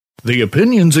The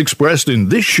opinions expressed in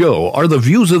this show are the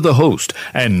views of the host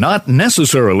and not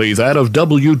necessarily that of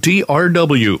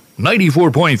WTRW,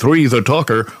 94.3 The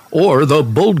Talker, or the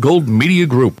Bold Gold Media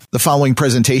Group. The following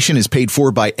presentation is paid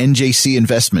for by NJC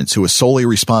Investments, who is solely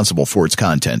responsible for its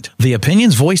content. The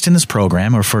opinions voiced in this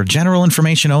program are for general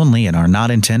information only and are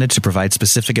not intended to provide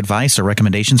specific advice or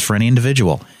recommendations for any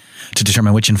individual. To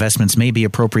determine which investments may be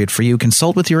appropriate for you,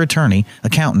 consult with your attorney,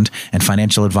 accountant, and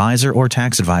financial advisor or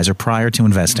tax advisor prior to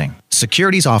investing.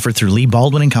 Securities offered through Lee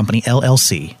Baldwin & Company,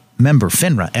 LLC. Member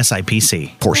FINRA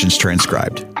SIPC. Portions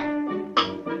transcribed.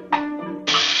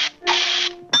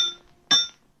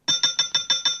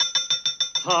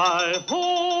 Hi-ho!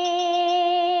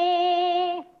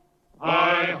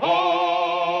 Hi-ho!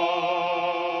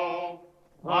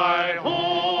 Hi-ho!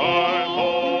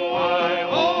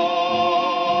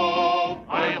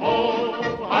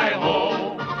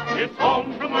 It's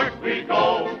home from work we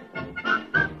go.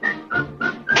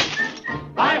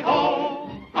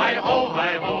 Hi-ho, hi-ho,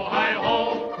 hi-ho,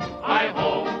 hi-ho,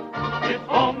 hi-ho. It's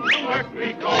home from work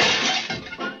we go.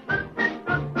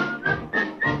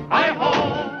 Hi-ho,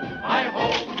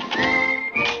 hi-ho.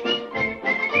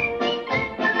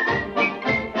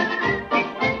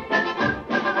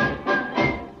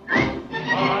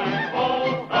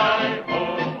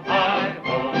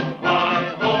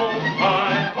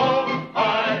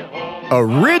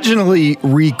 Originally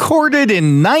recorded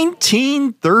in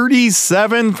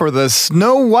 1937 for the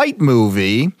Snow White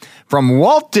movie from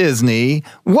Walt Disney.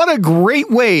 What a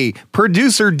great way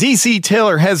producer D.C.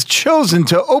 Taylor has chosen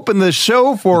to open the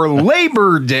show for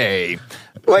Labor Day.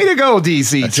 Way to go,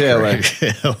 D.C. Taylor. I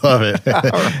love it.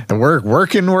 Right.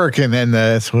 Working, and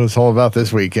that's what it's all about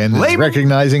this weekend.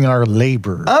 Recognizing our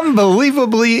labor.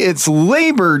 Unbelievably, it's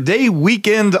Labor Day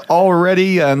weekend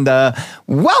already, and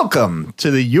welcome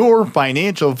to the Your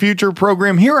Financial Future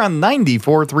program here on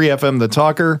 94.3 FM The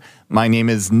Talker. My name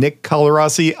is Nick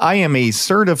Colarossi. I am a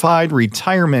certified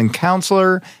retirement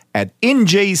counselor at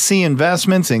NJC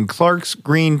Investments in Clarks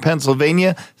Green,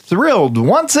 Pennsylvania. Thrilled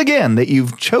once again that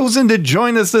you've chosen to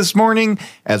join us this morning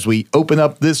as we open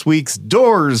up this week's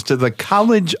doors to the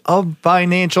College of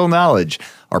Financial Knowledge.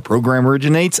 Our program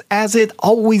originates, as it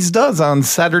always does, on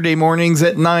Saturday mornings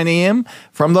at 9 a.m.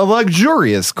 from the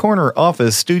luxurious corner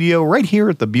office studio right here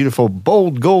at the beautiful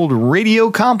Bold Gold Radio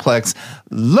Complex,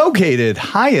 located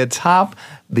high atop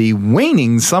the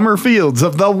waning summer fields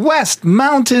of the West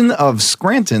Mountain of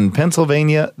Scranton,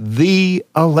 Pennsylvania, the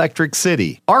Electric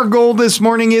City. Our goal this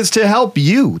morning is to help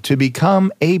you to become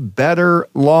a better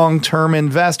long-term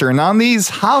investor. And on these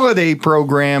holiday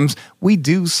programs, we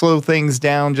do slow things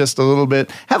down just a little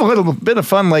bit. Have a little bit of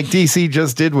fun like DC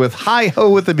just did with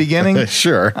Hi-Ho at the beginning.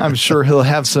 Sure. I'm sure he'll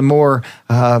have some more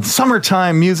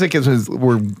summertime music as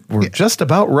we're just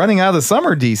about running out of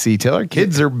summer, DC Taylor.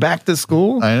 Kids are back to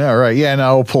school. I know, right? Yeah, and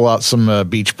I'll pull out some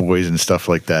Beach Boys and stuff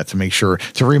like that to make sure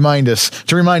to remind us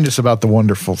about the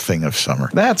wonderful thing of summer.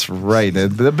 That's right.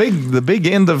 The big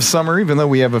end of summer, even though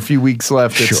we have a few weeks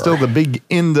left, it's still the big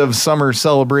end of summer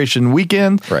celebration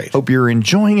weekend. Right. Hope you're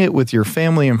enjoying it with your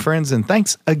family and friends, and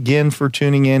thanks again for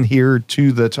tuning in here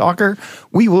to The Talker.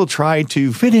 We will try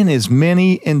to fit in as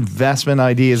many investment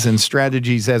ideas and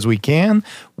strategies as we can.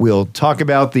 We'll talk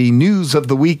about the news of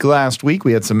the week last week.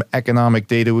 We had some economic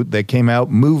data that came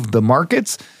out, moved the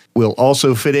markets. We'll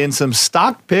also fit in some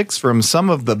stock picks from some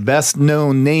of the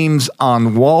best-known names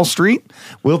on Wall Street.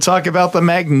 We'll talk about the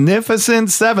Magnificent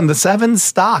Seven, the 7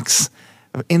 stocks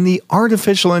in the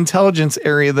artificial intelligence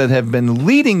area that have been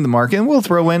leading the market, and we'll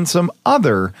throw in some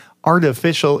other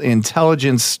artificial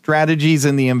intelligence strategies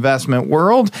in the investment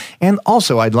world. And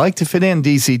also, I'd like to fit in,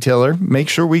 DC Taylor, make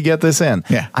sure we get this in.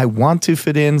 Yeah. I want to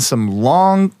fit in some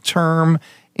long-term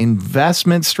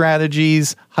investment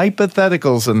strategies,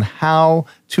 hypotheticals on how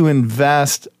to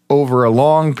invest over a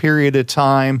long period of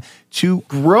time to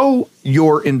grow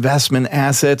your investment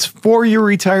assets for your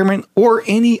retirement or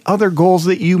any other goals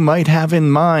that you might have in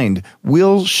mind.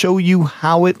 We'll show you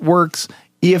how it works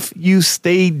if you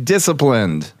stay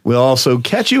disciplined. We'll also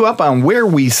catch you up on where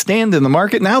we stand in the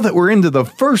market now that we're into the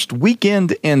first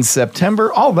weekend in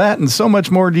September. All that and so much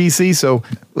more, DC. So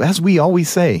as we always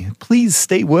say, please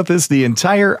stay with us the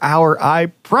entire hour. I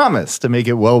promise to make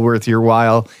it well worth your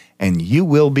while, and you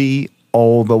will be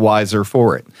all the wiser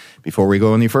for it. Before we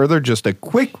go any further, just a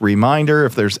quick reminder,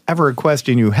 if there's ever a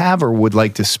question you have or would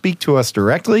like to speak to us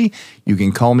directly, you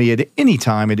can call me at any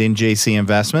time at NJC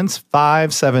Investments,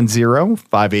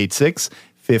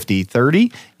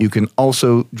 570-586-5030. You can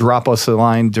also drop us a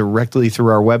line directly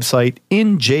through our website,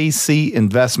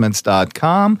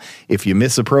 njcinvestments.com. If you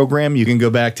miss a program, you can go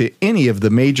back to any of the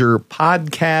major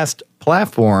podcast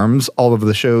platforms. All of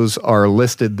the shows are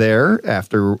listed there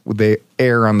after they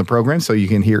air on the program, so you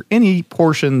can hear any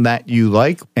portion that you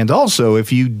like. And also,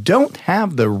 if you don't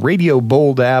have the Radio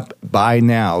Bold app by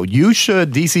now, you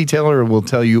should. DC Taylor will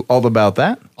tell you all about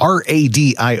that.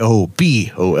 RADIOBOLD.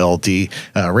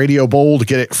 Radio Bold.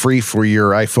 Get it free for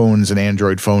your iPhones and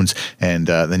Android phones. And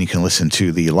then you can listen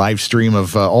to the live stream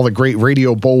of all the great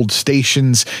Radio Bold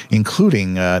stations,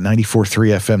 including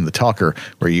 94.3 FM, The Talker,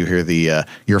 where you hear the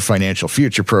Your Financial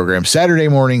Future program. Saturday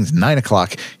mornings, 9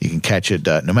 o'clock. You can catch it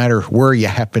no matter where you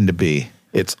happen to be.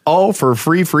 It's all for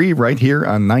free right here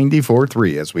on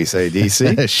 94.3, as we say,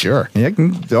 DC. Sure.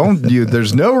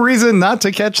 There's no reason not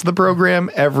to catch the program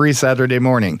every Saturday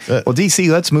morning. Well, DC,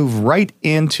 let's move right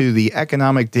into the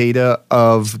economic data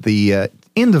of the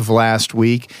end of last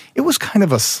week. It was kind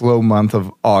of a slow month of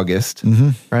August,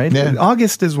 right? Yeah.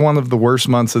 August is one of the worst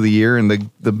months of the year, and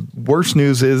the worst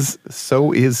news is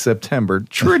so is September,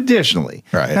 traditionally.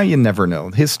 Right. Now, you never know.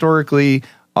 Historically,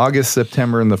 August,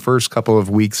 September, and the first couple of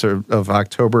weeks of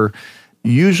October,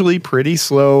 usually pretty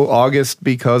slow. August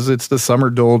because it's the summer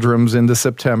doldrums into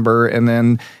September, and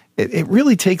then it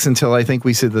really takes until I think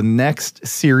we see the next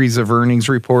series of earnings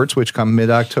reports, which come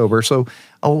mid-October. So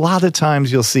a lot of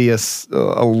times you'll see a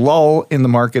lull in the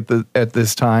market at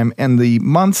this time, and the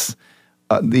months.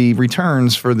 The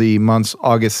returns for the months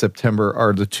August, September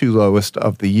are the two lowest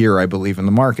of the year, I believe, in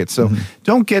the market. So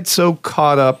don't get so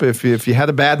caught up if you had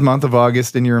a bad month of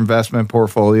August in your investment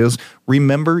portfolios.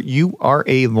 Remember, you are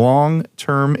a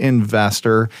long-term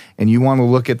investor, and you want to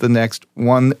look at the next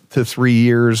 1 to 3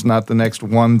 years, not the next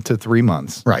 1 to 3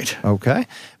 months. Right. Okay.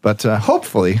 But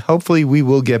hopefully we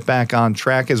will get back on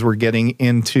track as we're getting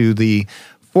into the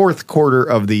fourth quarter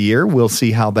of the year. We'll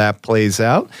see how that plays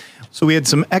out. So we had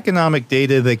some economic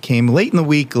data that came late in the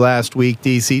week last week,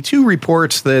 DC, two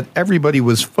reports that everybody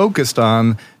was focused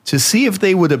on to see if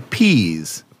they would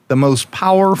appease the most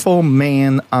powerful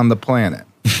man on the planet.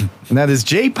 And that is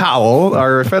Jay Powell,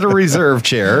 our Federal Reserve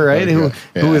Chair, right, who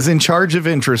is in charge of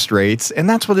interest rates. And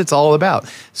that's what it's all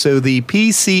about. So the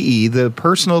PCE, the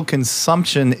personal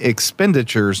consumption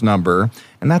expenditures number,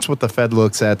 and that's what the Fed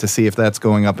looks at to see if that's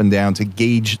going up and down to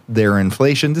gauge their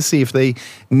inflation, to see if they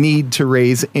need to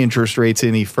raise interest rates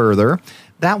any further.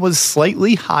 That was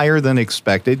slightly higher than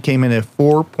expected, came in at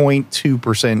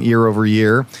 4.2% year over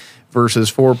year.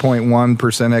 Versus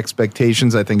 4.1%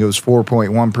 expectations. I think it was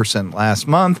 4.1% last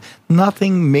month.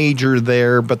 Nothing major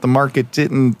there, but the market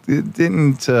didn't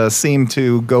seem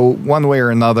to go one way or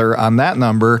another on that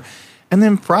number. And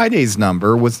then Friday's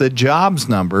number was the jobs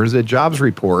numbers, the jobs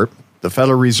report. The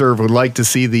Federal Reserve would like to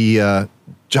see the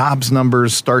jobs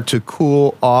numbers start to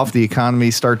cool off, the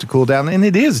economy start to cool down, and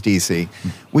it is, DC.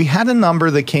 We had a number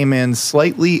that came in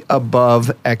slightly above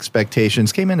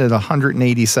expectations, came in at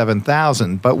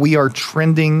 187,000, but we are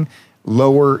trending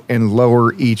lower and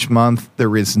lower each month.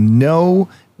 There is no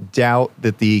doubt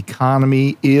that the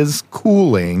economy is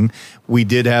cooling. We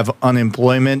did have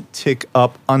unemployment tick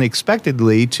up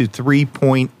unexpectedly to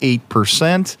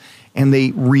 3.8%, and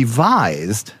they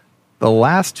revised the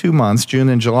last 2 months, June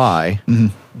and July,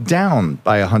 down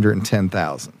by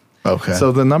 110,000. Okay.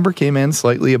 So the number came in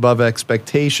slightly above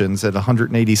expectations at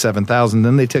 187,000.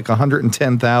 Then they took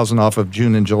 110,000 off of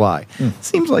June and July.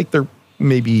 Seems like they're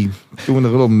maybe doing a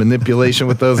little manipulation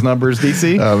with those numbers,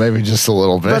 DC. Maybe just a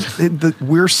little bit. But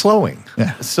we're slowing.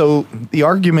 Yeah. So the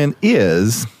argument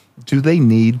is, do they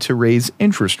need to raise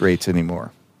interest rates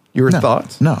anymore? Your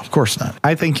thoughts? No, of course not.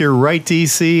 I think you're right,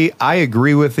 DC. I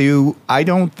agree with you. I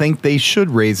don't think they should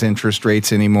raise interest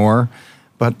rates anymore.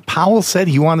 But Powell said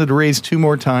he wanted to raise 2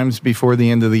 more times before the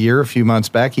end of the year a few months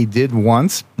back. He did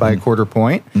once by a quarter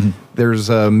point. There's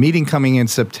a meeting coming in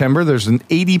September. There's an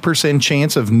 80%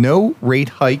 chance of no rate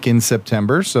hike in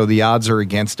September, so the odds are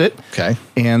against it. Okay.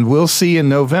 And we'll see in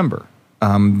November.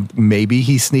 Maybe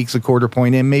he sneaks a quarter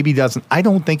point in, maybe doesn't. I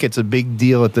don't think it's a big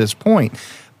deal at this point.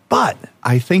 But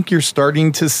I think you're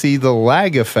starting to see the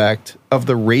lag effect of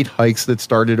the rate hikes that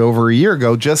started over a year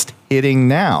ago just hitting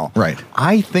now. Right.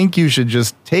 I think you should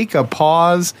just take a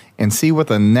pause and see what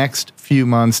the next few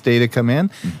months' data come in.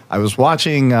 I was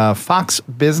watching Fox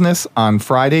Business on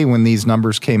Friday when these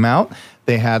numbers came out.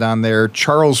 They had on there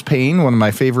Charles Payne, one of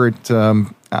my favorite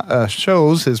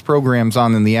shows. His program's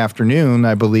on in the afternoon,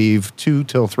 I believe, 2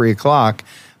 till 3 o'clock.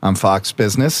 On Fox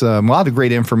Business. A lot of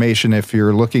great information if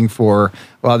you're looking for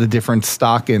a lot of different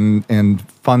stock and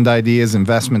fund ideas,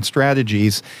 investment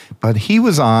strategies. But he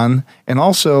was on, and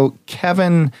also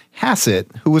Kevin Hassett,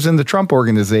 who was in the Trump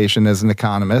Organization as an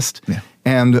economist. Yeah.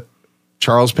 And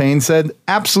Charles Payne said,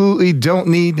 absolutely don't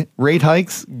need rate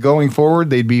hikes going forward.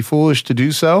 They'd be foolish to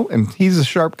do so. And he's a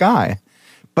sharp guy.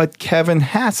 But Kevin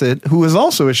Hassett, who is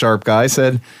also a sharp guy,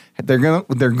 said they're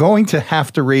going to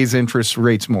have to raise interest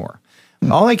rates more.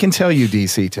 All I can tell you,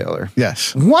 DC Taylor.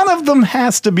 Yes. One of them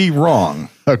has to be wrong.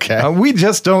 Okay. We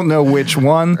just don't know which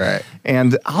one. Right.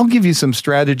 And I'll give you some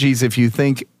strategies if you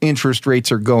think interest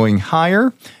rates are going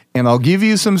higher. And I'll give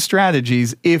you some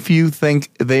strategies if you think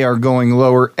they are going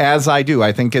lower, as I do.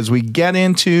 I think as we get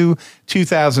into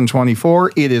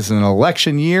 2024, it is an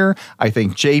election year. I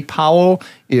think Jay Powell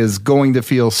is going to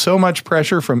feel so much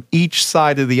pressure from each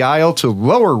side of the aisle to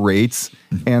lower rates.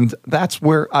 And that's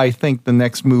where I think the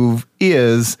next move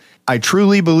is. I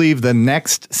truly believe the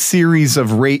next series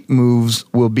of rate moves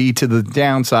will be to the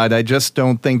downside. I just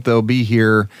don't think they'll be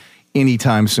here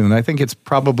anytime soon. I think it's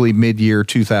probably mid-year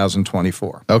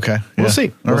 2024. Okay. We'll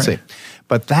see. We'll see.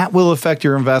 But that will affect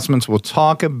your investments. We'll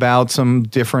talk about some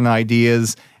different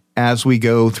ideas as we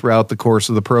go throughout the course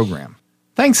of the program.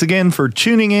 Thanks again for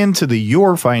tuning in to the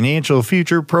Your Financial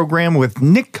Future program with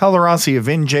Nick Colarossi of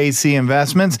NJC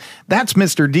Investments. That's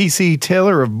Mr. DC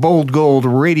Taylor of Bold Gold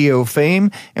Radio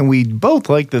fame. And we'd both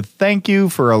like to thank you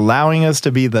for allowing us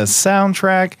to be the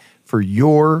soundtrack for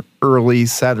your early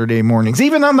Saturday mornings,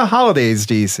 even on the holidays,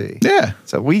 DC. Yeah.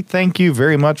 So we thank you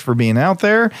very much for being out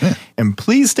there. Yeah. And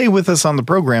please stay with us on the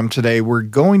program today. We're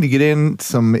going to get in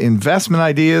some investment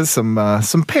ideas, some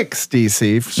picks,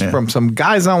 DC, from some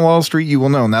guys on Wall Street you will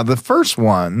know. Now, the first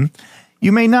one,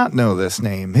 you may not know this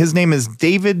name. His name is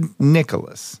David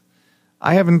Nicholas.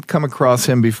 I haven't come across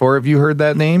him before. Have you heard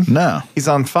that name? No. He's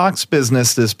on Fox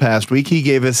Business this past week. He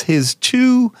gave us his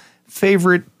two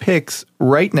favorite picks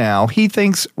right now. He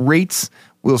thinks rates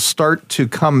will start to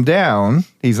come down.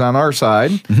 He's on our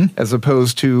side, as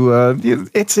opposed to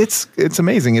it's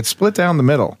amazing. It's split down the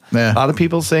middle. Yeah. A lot of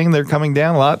people saying they're coming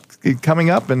down, a lot coming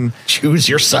up, and choose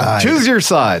your side. Choose your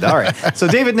side. All right. So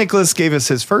David Nicholas gave us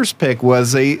his first pick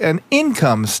was an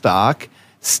income stock,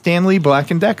 Stanley Black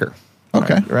 & Decker.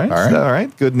 Okay. Right. All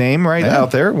right. Good name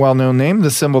out there. Well-known name.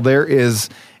 The symbol there is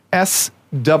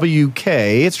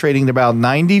SWK. It's trading at about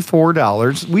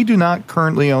 $94. We do not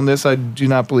currently own this. I do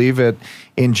not believe at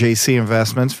NJC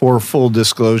Investments, for full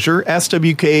disclosure.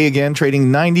 SWK again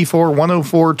trading 94,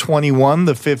 104.21,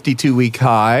 the 52-week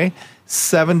high,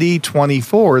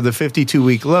 70.24, the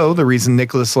 52-week low. The reason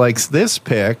Nicholas likes this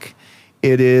pick,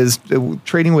 it is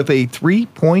trading with a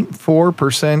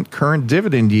 3.4% current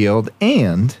dividend yield,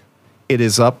 and it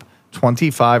is up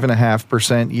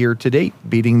 25.5% year to date,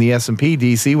 beating the S&P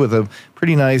DC with a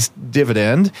pretty nice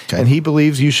dividend. Okay. And he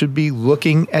believes you should be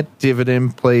looking at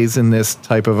dividend plays in this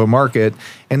type of a market.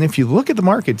 And if you look at the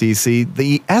market, DC,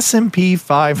 the S&P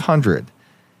 500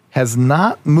 has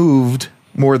not moved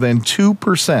more than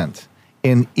 2%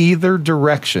 in either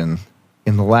direction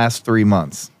in the last 3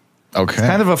 months. Okay. It's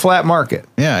kind of a flat market.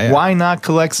 Yeah. Why not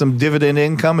collect some dividend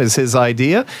income is his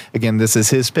idea. Again, this is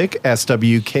his pick,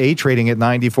 SWK, trading at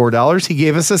 $94. He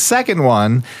gave us a second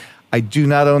one. I do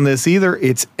not own this either.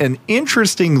 It's an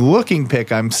interesting looking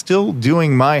pick. I'm still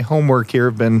doing my homework here.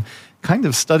 I've been kind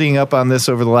of studying up on this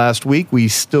over the last week. We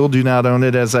still do not own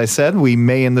it, as I said. We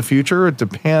may in the future. It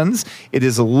depends. It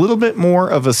is a little bit more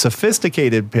of a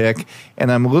sophisticated pick, and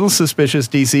I'm a little suspicious,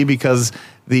 DC, because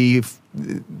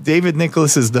David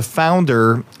Nicholas is the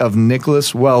founder of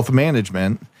Nicholas Wealth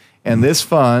Management, and this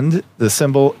fund, the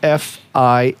symbol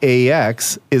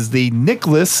FIAX, is the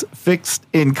Nicholas Fixed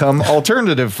Income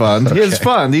Alternative Fund. Okay. His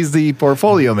fund. He's the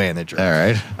portfolio manager. All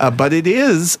right. But it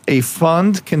is a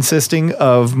fund consisting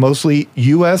of mostly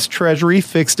U.S. Treasury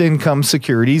fixed income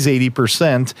securities,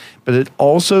 80%, but it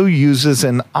also uses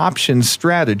an option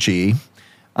strategy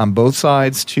on both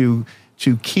sides to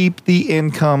keep the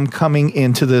income coming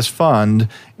into this fund.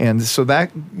 And so that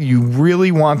you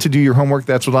really want to do your homework.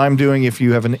 That's what I'm doing. If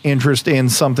you have an interest in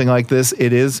something like this,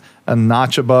 it is a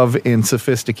notch above in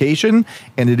sophistication,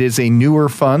 and it is a newer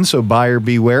fund, so buyer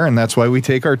beware. And that's why we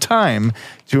take our time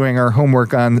doing our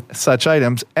homework on such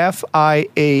items.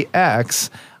 FIAX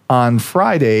on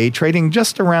Friday, trading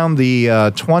just around the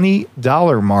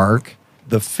 $20 mark.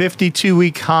 The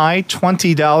 52-week high,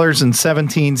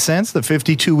 $20.17. The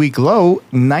 52-week low,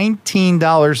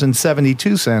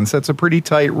 $19.72. That's a pretty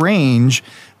tight range.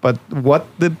 But what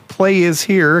the play is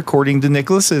here, according to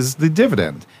Nicholas, is the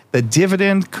dividend. The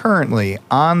dividend currently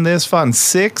on this fund,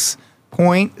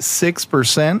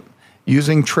 6.6%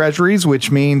 using treasuries,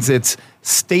 which means it's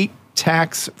state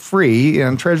tax-free.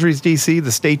 In Treasuries DC,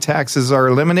 the state taxes are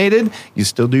eliminated. You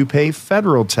still do pay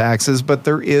federal taxes, but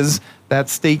there is that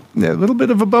state, a little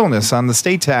bit of a bonus on the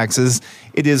state taxes.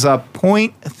 It is up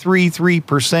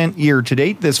 0.33% year to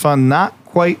date. This fund not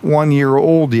quite 1 year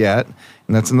old yet.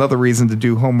 And that's another reason to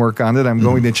do homework on it. I'm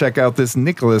going to check out this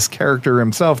Nicholas character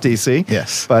himself, DC.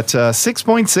 Yes. But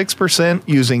 6.6%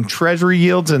 using treasury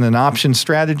yields and an option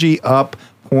strategy, up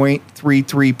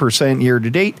 0.33% year to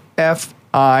date,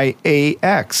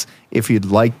 FIAX. If you'd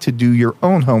like to do your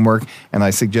own homework, and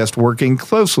I suggest working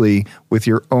closely with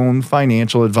your own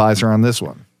financial advisor on this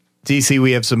one. DC,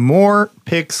 we have some more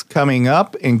picks coming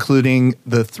up, including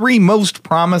the 3 most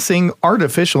promising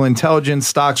artificial intelligence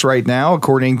stocks right now,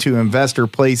 according to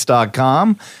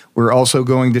investorplace.com. We're also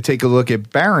going to take a look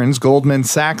at Barron's. Goldman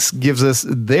Sachs gives us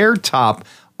their top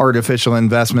artificial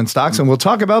investment stocks, and we'll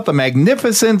talk about the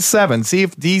Magnificent Seven. See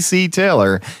if DC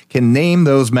Taylor can name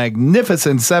those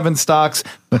Magnificent Seven stocks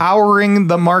powering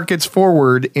the markets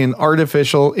forward in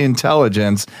artificial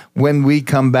intelligence when we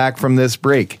come back from this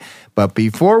break. But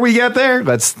before we get there,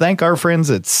 let's thank our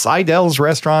friends at Seidel's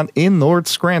Restaurant in North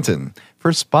Scranton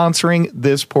for sponsoring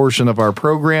this portion of our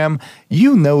program.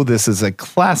 You know this is a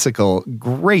classical,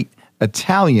 great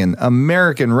Italian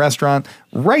American restaurant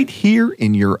right here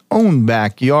in your own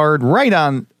backyard, right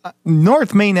on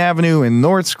North Main Avenue in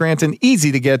North Scranton,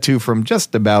 easy to get to from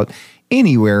just about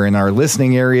anywhere in our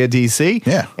listening area, DC.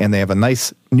 Yeah. And they have a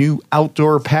nice new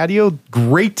outdoor patio.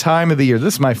 Great time of the year.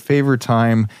 This is my favorite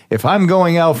time. If I'm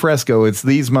going al fresco, it's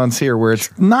these months here where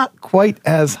it's not quite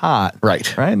as hot. Right.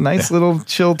 Nice little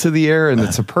chill to the air, and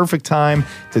it's a perfect time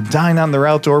to dine on their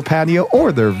outdoor patio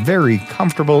or their very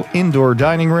comfortable indoor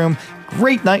dining room.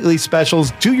 Great nightly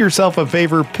specials. Do yourself a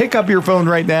favor. Pick up your phone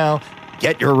right now.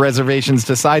 Get your reservations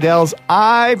to Seidel's.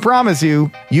 I promise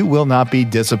you, you will not be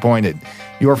disappointed.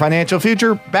 Your financial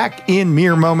future back in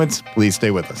mere moments. Please stay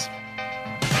with us.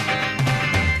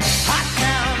 Hot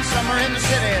town, summer in the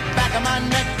city, back of my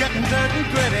neck getting dirt and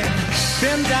gritty.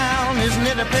 Been down, isn't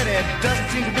it a pity? Doesn't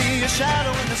seem to be a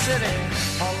shadow in the city.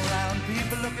 All around,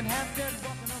 people looking half dead,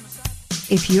 walking on the side.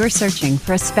 If you're searching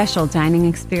for a special dining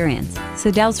experience,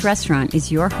 Seidel's Restaurant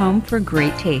is your home for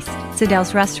great taste.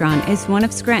 Seidel's Restaurant is one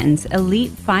of Scranton's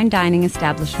elite fine dining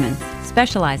establishments,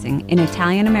 specializing in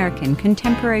Italian-American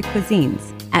contemporary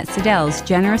cuisines. At Seidel's,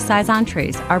 generous size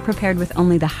entrees are prepared with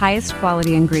only the highest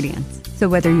quality ingredients. So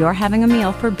whether you're having a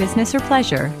meal for business or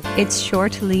pleasure, it's sure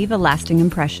to leave a lasting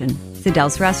impression.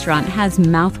 Seidel's Restaurant has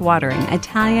mouth-watering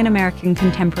Italian-American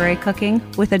contemporary cooking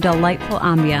with a delightful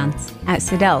ambiance. At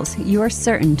Seidel's, you are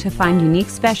certain to find unique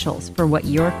specials for what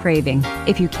you're craving.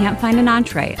 If you can't find an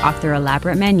entree off their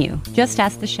elaborate menu, just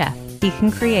ask the chef. He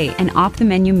can create an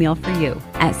off-the-menu meal for you.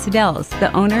 At Seidel's,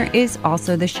 the owner is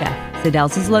also the chef.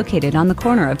 Seidel's is located on the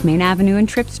corner of Main Avenue and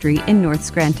Tripp Street in North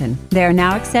Scranton. They are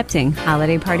now accepting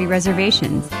holiday party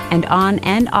reservations and on-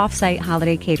 and off-site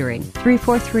holiday catering.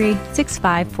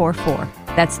 343-6544.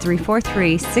 That's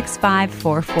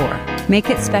 343-6544. Make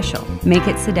it special. Make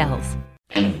it Seidel's.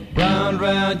 Round,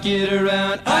 round, get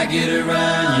around, I get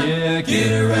around, yeah,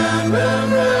 get around,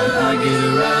 round, round, I get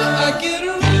around, I get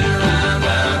around.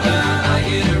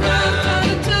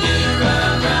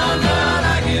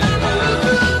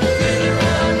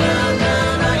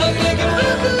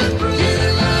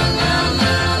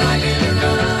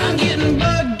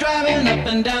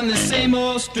 Down the same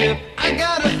old strip, I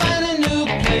gotta find a new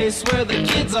place where the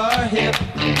kids are hip.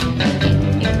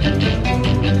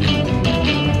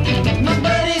 My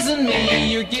buddies and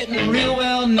me, you're getting real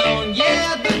well known.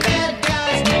 Yeah, the bad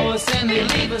guys know us and they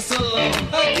leave us alone.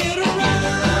 I get around,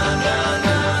 round, round,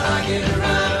 I get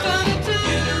around,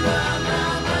 get around,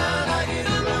 round, round, I get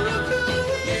around.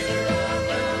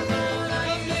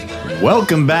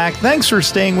 Welcome back. Thanks for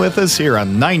staying with us here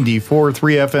on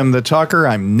 94.3 FM The Talker.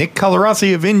 I'm Nick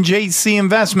Colarossi of NJC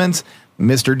Investments.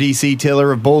 Mr. DC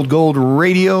Taylor of Bold Gold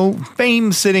Radio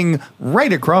fame sitting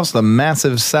right across the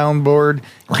massive soundboard.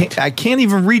 Right. I can't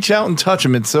even reach out and touch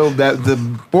him. It's so that the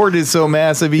board is so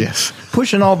massive. He's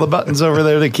pushing all the buttons over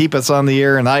there to keep us on the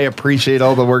air, and I appreciate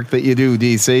all the work that you do,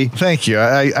 DC. Thank you.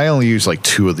 I only use like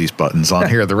 2 of these buttons on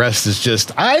here. The rest is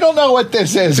just, I don't know what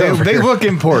this is. They look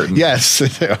important. Yes.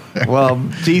 Well,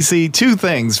 DC, 2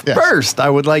 things. Yes. First,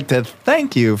 I would like to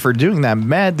thank you for doing that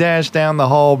mad dash down the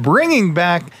hall, bringing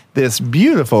back this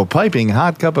beautiful piping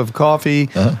hot cup of coffee.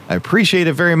 I appreciate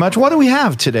it very much. What do we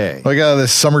have today? We got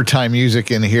this summertime music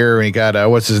in here. We got,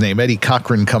 what's his name? Eddie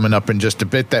Cochran coming up in just a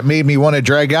bit. That made me want to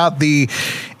drag out the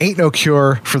Ain't No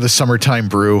Cure for the Summertime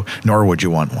Brew, nor would you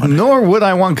want one. Nor would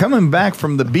I want. Coming back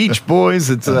from the Beach Boys,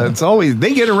 it's always,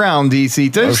 they get around,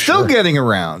 DC. They're still getting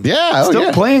around. Yeah.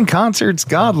 Still playing concerts.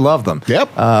 God love them.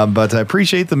 Yep. But I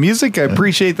appreciate the music. I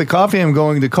appreciate the coffee. I'm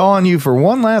going to call on you for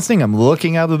one last thing. I'm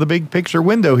looking out of the big picture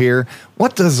window here.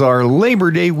 What does our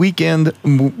Labor Day weekend,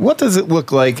 what does it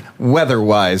look like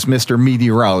weather-wise, Mr.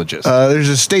 Meteorologist? There's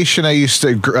a station I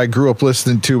grew up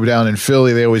listening to down in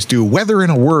Philly. They always do weather in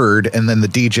a word, and then the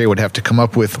DJ would have to come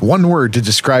up with one word to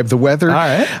describe the weather. All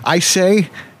right. I say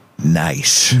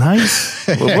nice. Nice.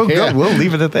 We'll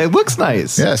leave it at that. It looks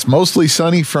nice. Yes, mostly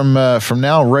sunny from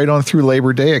now right on through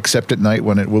Labor Day, except at night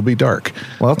when it will be dark.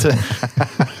 Well, terrific,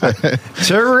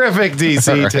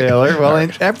 DC Taylor. Well,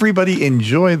 and everybody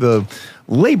enjoy the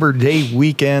Labor Day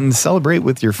weekend. Celebrate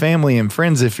with your family and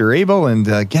friends if you're able, and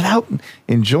get out and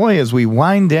enjoy as we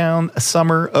wind down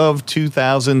summer of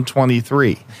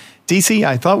 2023. DC,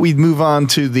 I thought we'd move on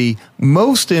to the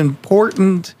most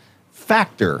important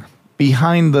factor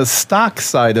behind the stock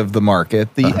side of the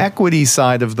market, the equity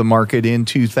side of the market in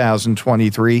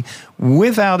 2023.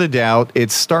 Without a doubt, it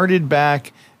started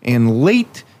back in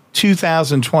late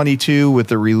 2022 with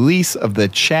the release of the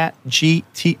GPT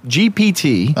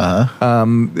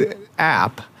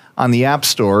app on the App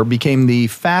Store, became the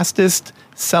fastest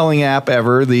selling app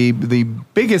ever, the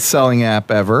biggest selling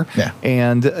app ever. Yeah.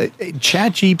 And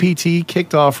ChatGPT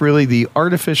kicked off really the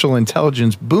artificial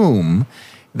intelligence boom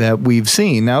that we've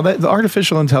seen. Now, that the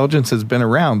artificial intelligence has been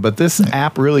around, but this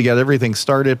app really got everything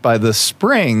started. By the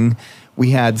spring,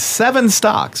 we had 7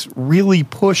 stocks really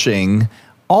pushing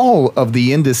all of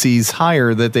the indices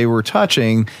higher that they were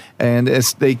touching. And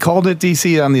as they called it,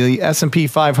 DC, on the S&P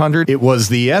 500, it was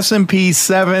the S&P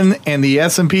 7 and the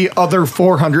S&P other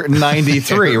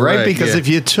 493, right? Because if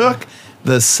you took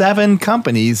the 7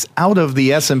 companies out of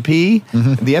the S&P,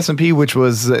 the S&P, which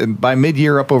was by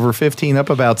mid-year up over 15, up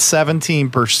about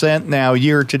 17% now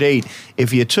year to date.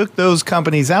 If you took those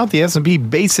companies out, the S&P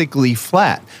basically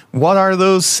flat. What are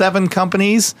those 7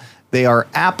 companies? They are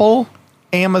Apple,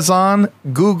 Amazon,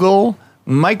 Google,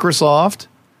 Microsoft,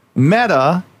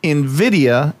 Meta,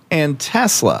 NVIDIA, and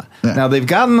Tesla. Yeah. Now, they've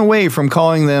gotten away from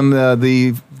calling them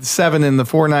the 7 and the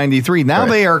 493. Now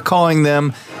they are calling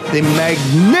them the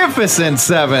Magnificent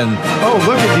 7. Oh,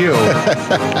 look at you.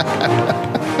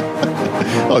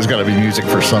 Oh, there's got to be music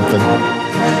for something.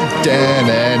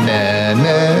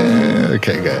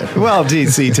 Okay, good. Well,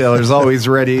 DC Taylor's always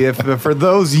ready. For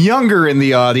those younger in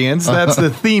the audience, that's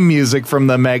the theme music from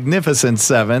the Magnificent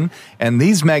 7. And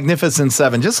these Magnificent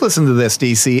 7, just listen to this,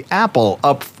 DC. Apple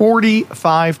up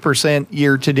 45%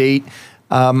 year to date.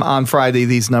 On Friday,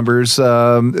 these numbers.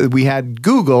 We had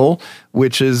Google,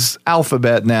 which is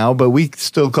Alphabet now, but we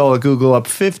still call it Google, up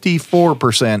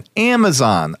 54%.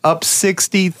 Amazon up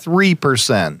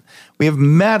 63%. We have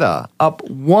Meta up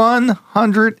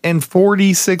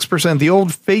 146%. The old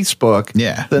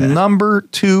Facebook, the number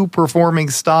 2 performing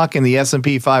stock in the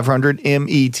S&P 500,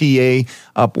 META,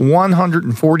 up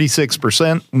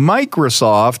 146%.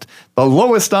 Microsoft, the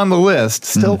lowest on the list,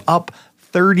 still up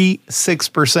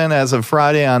 36% as of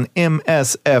Friday on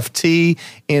MSFT.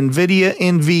 NVIDIA,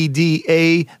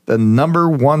 NVDA, the number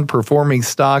 1 performing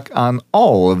stock on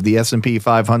all of the S&P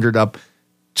 500, up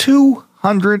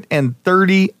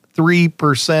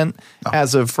 233%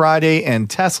 as of Friday. And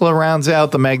Tesla rounds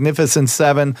out the Magnificent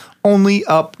 7, only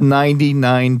up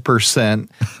 99%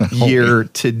 year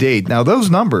to date. Now, those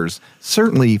numbers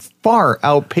certainly far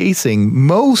outpacing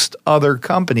most other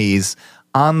companies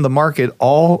on the market,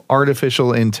 all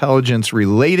artificial intelligence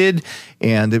related,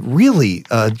 and it really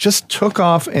just took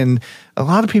off. And a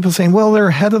lot of people saying, well, they're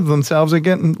ahead of themselves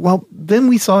again. Well, then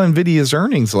we saw NVIDIA's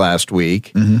earnings last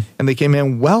week, and they came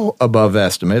in well above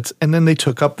estimates, and then they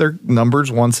took up their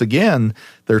numbers once again.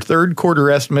 Their third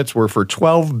quarter estimates were for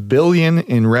 $12 billion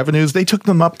in revenues. They took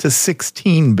them up to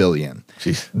 $16 billion.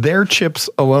 Jeez. Their chips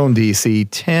alone, DC,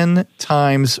 10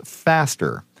 times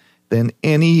faster than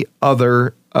any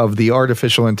other of the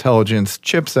artificial intelligence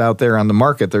chips out there on the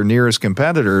market, their nearest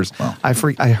competitors. Wow. I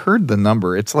heard the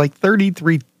number. It's like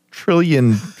 33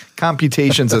 trillion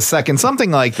computations a second, something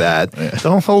like that. Yeah.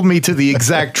 Don't hold me to the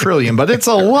exact trillion, but it's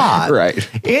a lot. Right.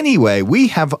 Anyway, we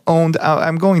have owned,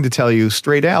 I'm going to tell you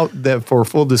straight out that for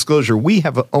full disclosure, we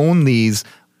have owned these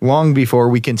long before.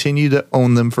 We continue to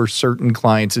own them for certain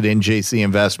clients at NJC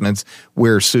Investments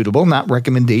where suitable, not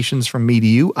recommendations from me to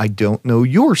you. I don't know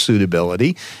your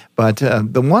suitability, but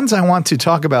the ones I want to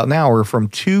talk about now are from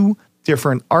 2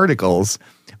 different articles.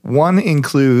 One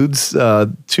includes 2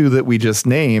 that we just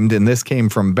named, and this came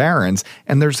from Barron's.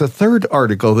 And there's a third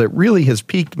article that really has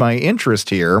piqued my interest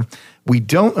here. We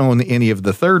don't own any of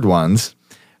the third ones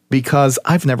because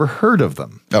I've never heard of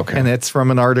them. Okay. And it's from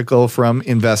an article from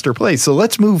Investor Place. So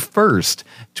let's move first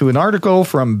to an article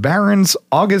from Barron's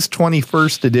August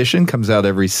 21st edition, comes out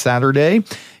every Saturday.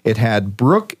 It had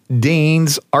Brooke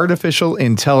Dane's artificial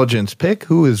intelligence pick.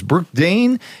 Who is Brooke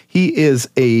Dane? He is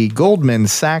a Goldman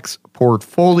Sachs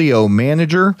portfolio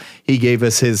manager. He gave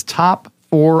us his top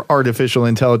 4 artificial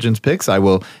intelligence picks. I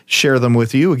will share them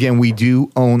with you. Again, we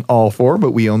do own all 4,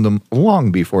 but we owned them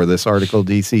long before this article,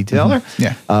 DC Taylor,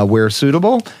 where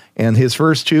suitable. And his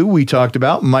first 2 we talked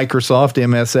about, Microsoft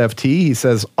MSFT, he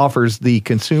says offers the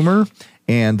consumer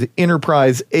and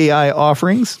enterprise AI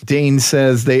offerings. Dane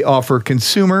says they offer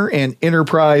consumer and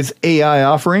enterprise AI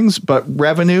offerings, but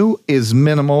revenue is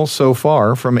minimal so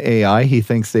far from AI. He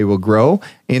thinks they will grow.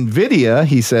 NVIDIA,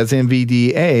 he says,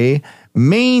 NVDA,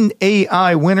 main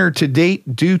AI winner to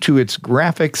date due to its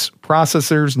graphics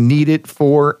processors needed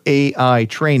for AI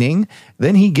training.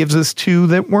 Then he gives us 2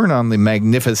 that weren't on the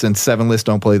magnificent 7 list.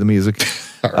 Don't play the music.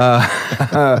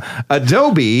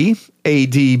 Adobe,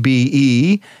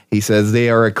 ADBE, he says they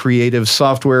are a creative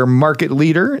software market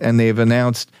leader, and they've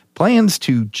announced plans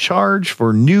to charge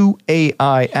for new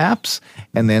AI apps.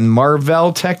 And then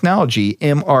Marvell Technology,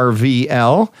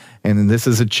 MRVL, and this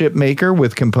is a chip maker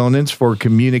with components for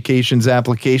communications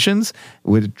applications,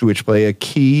 which play a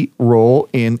key role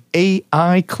in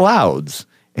AI clouds.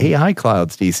 AI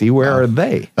clouds, DC, where are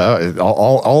they?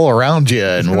 All around you,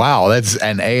 and wow, that's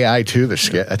an AI too. That's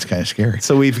kind of scary.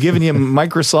 So we've given you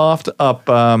Microsoft up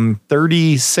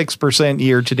 36%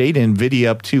 year to date, NVIDIA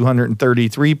up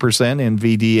 233%,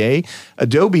 NVDA.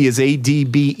 Adobe is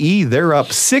ADBE, they're up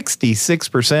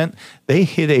 66%. They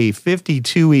hit a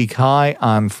 52-week high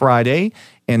on Friday,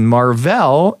 and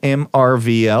Marvell,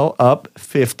 MRVL, up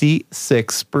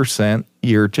 56%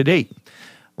 year to date.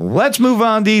 Let's move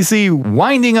on, DC.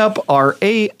 Winding up our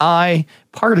AI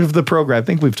part of the program. I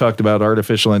think we've talked about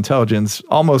artificial intelligence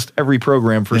almost every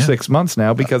program for 6 months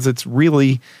now because it's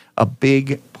really a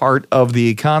big part of the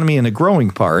economy and a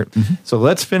growing part. So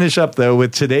let's finish up, though,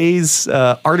 with today's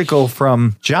article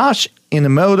from Josh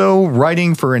Inamoto,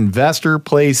 writing for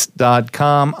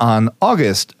InvestorPlace.com on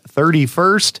August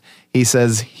 31st. He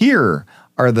says, here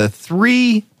are the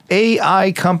 3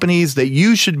 AI companies that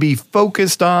you should be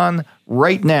focused on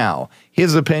right now.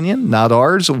 His opinion, not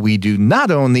ours. We do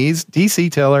not own these. DC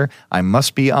Taylor, I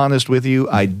must be honest with you.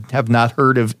 I have not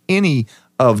heard of any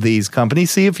of these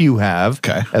companies. See if you have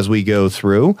as we go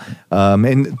through.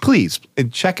 And please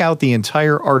check out the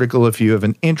entire article if you have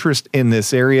an interest in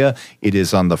this area. It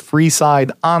is on the free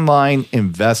side online,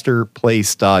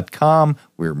 InvestorPlace.com.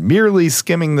 We're merely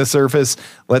skimming the surface.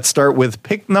 Let's start with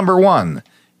pick number 1.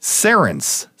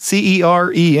 Cerence,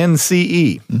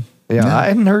 CERENCE. I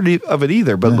hadn't heard of it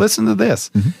either, but listen to this.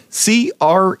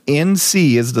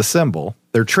 CRNC is the symbol.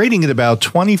 They're trading at about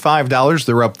 $25.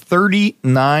 They're up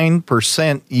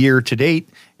 39% year to date.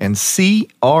 And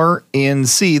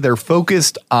CRNC, they're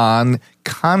focused on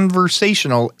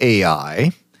conversational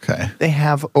AI. They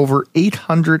have over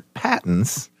 800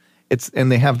 patents.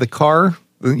 And they have the car.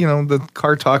 You know, the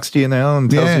car talks to you now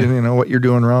and tells you, what you're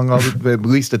doing wrong. At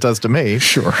least it does to me.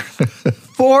 Sure.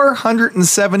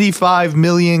 475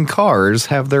 million cars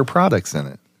have their products in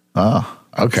it. Oh,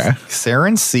 okay.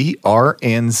 Cerence,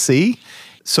 CRNC.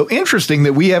 So interesting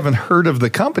that we haven't heard of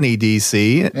the company,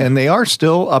 DC, and they are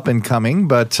still up and coming,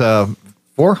 but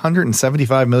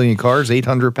 475 million cars,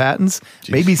 800 patents,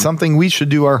 maybe something we should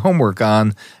do our homework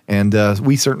on, and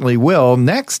we certainly will.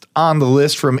 Next on the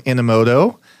list from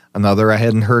Inamoto, another I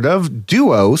hadn't heard of,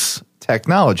 Duos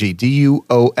Technology,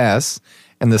 DUOS,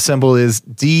 and the symbol is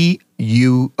DUOT.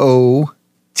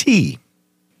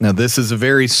 Now, this is a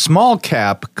very small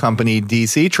cap company,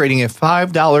 DC, trading at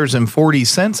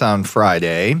 $5.40 on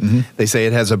Friday. They say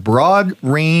it has a broad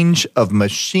range of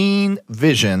machine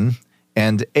vision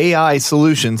and AI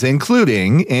solutions,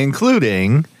 including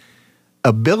the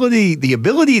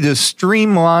ability to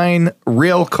streamline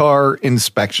rail car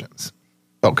inspections.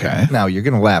 Okay. Now, you're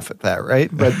going to laugh at that,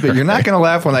 right? But you're not going to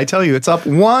laugh when I tell you it's up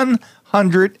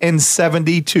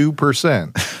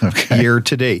 172% year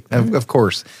to date. Of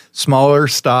course, smaller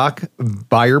stock,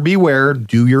 buyer beware.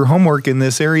 Do your homework in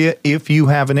this area if you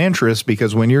have an interest,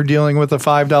 because when you're dealing with a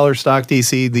 $5 stock,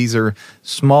 DC, these are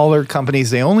smaller companies.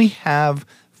 They only have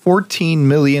 14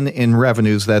 million in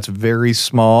revenues. That's very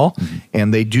small.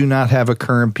 And they do not have a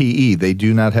current PE. They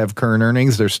do not have current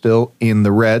earnings. They're still in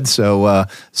the red. So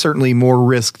certainly more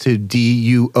risk to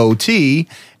DUOT.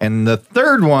 And the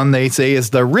third one they say is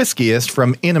the riskiest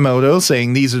from Inamoto,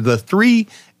 saying these are the 3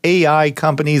 AI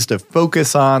companies to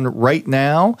focus on right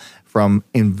now from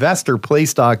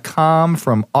InvestorPlace.com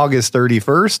from August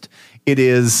 31st. It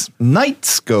is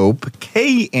Knightscope,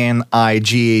 KNIGHTSCOPE,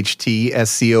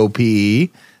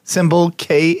 symbol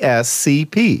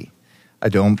KSCP. I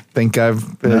don't think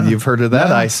you've heard of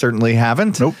that. I certainly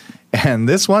haven't. Nope. And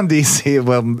this one, DC,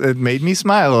 well, it made me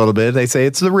smile a little bit. They say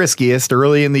it's the riskiest.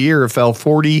 Early in the year, it fell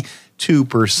 42%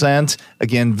 2%.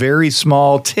 Again, very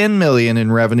small, $10 million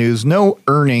in revenues, no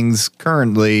earnings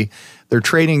currently. They're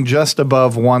trading just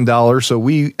above $1, so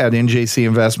we at NJC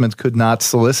Investments could not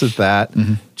solicit that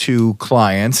to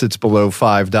clients. It's below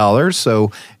 $5,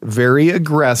 so very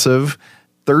aggressive.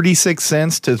 36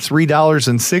 cents to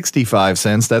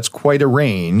 $3.65. That's quite a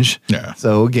range. Yeah.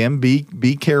 So again,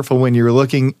 be careful when you're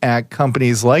looking at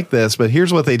companies like this. But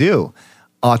here's what they do: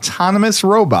 autonomous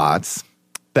robots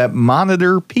that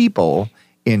monitor people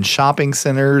in shopping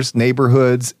centers,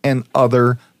 neighborhoods, and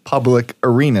other public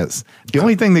arenas. The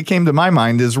only thing that came to my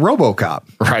mind is RoboCop.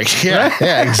 Right. Yeah.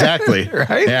 Yeah. Exactly.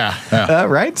 Right. Yeah.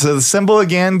 Right. So the symbol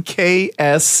again,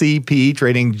 KSCP,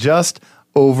 trading just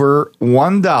over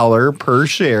 $1 per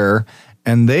share,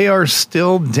 and they are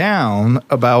still down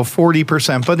about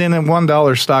 40%. But in a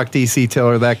 $1 stock, DC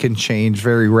Taylor, that can change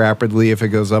very rapidly if it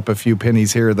goes up a few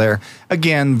pennies here or there.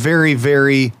 Again, very,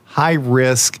 very high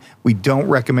risk. We don't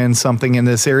recommend something in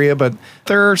this area, but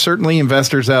there are certainly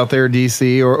investors out there,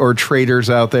 DC, or traders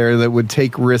out there that would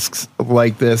take risks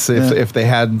like this if they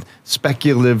had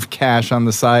speculative cash on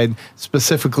the side,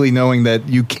 specifically knowing that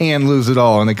you can lose it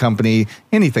all in a company,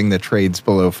 anything that trades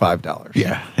below $5.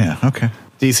 Yeah. Yeah. Okay.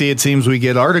 DC, it seems we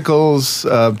get articles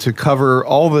to cover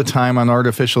all the time on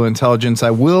artificial intelligence. I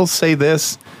will say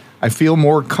this: I feel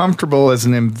more comfortable as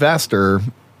an investor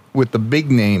with the big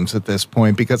names at this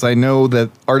point because I know that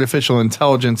artificial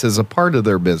intelligence is a part of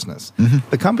their business.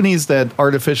 The companies that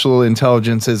artificial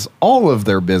intelligence is all of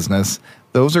their business,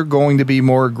 those are going to be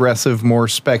more aggressive, more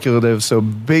speculative. So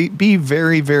be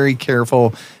very, very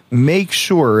careful. Make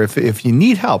sure if you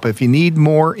need help, if you need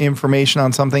more information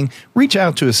on something, reach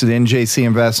out to us at NJC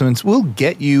Investments. We'll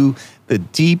get you the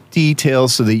deep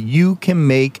details so that you can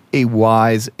make a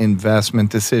wise investment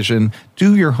decision.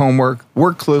 Do your homework,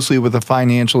 work closely with a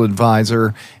financial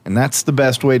advisor, and that's the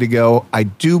best way to go. I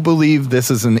do believe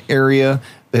this is an area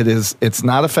that it's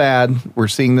not a fad. We're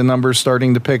seeing the numbers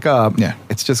starting to pick up. Yeah.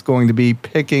 It's just going to be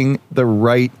picking the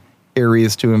right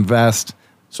areas to invest.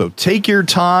 So take your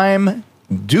time.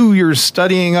 Do your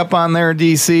studying up on there,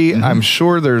 DC. I'm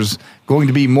sure there's going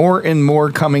to be more and more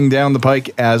coming down the pike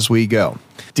as we go.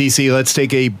 DC, let's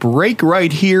take a break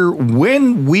right here.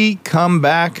 When we come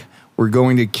back, we're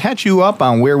going to catch you up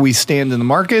on where we stand in the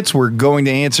markets. We're going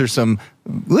to answer some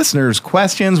listeners'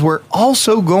 questions. We're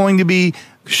also going to be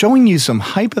showing you some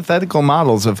hypothetical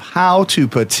models of how to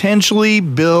potentially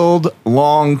build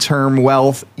long-term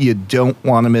wealth. You don't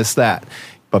want to miss that.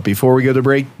 But before we go to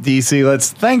break, DC,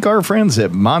 let's thank our friends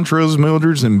at Montrose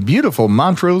Motors in beautiful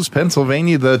Montrose,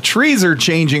 Pennsylvania. The trees are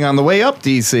changing on the way up,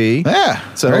 DC. Yeah.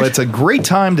 So it's a great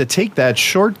time to take that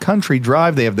short country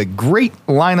drive. They have the great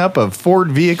lineup of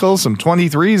Ford vehicles, some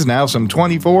 23s, now some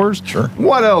 24s. Sure.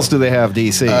 What else do they have,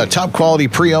 DC? Top quality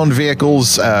pre-owned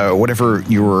vehicles, whatever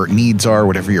your needs are,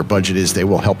 whatever your budget is, they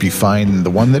will help you find the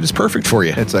one that is perfect for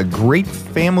you. It's a great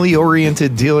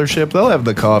family-oriented dealership. They'll have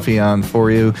the coffee on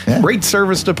for you. Yeah. Great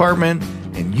service department,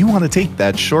 and you want to take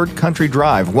that short country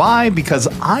drive. Why? Because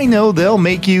I know they'll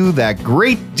make you that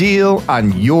great deal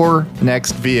on your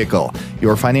next vehicle.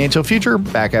 Your financial future,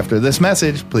 back after this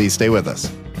message. Please stay with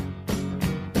us.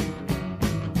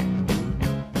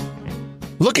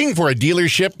 Looking for a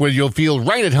dealership where you'll feel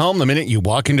right at home the minute you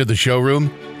walk into the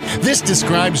showroom? This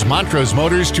describes Montrose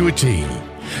Motors to a T.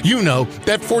 You know,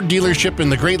 that Ford dealership in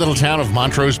the great little town of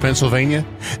Montrose, Pennsylvania?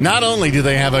 Not only do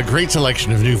they have a great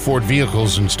selection of new Ford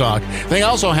vehicles in stock, they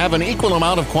also have an equal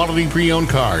amount of quality pre-owned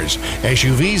cars,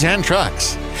 SUVs, and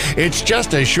trucks. It's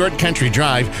just a short country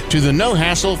drive to the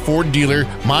no-hassle Ford dealer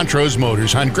Montrose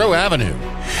Motors on Grove Avenue.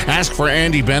 Ask for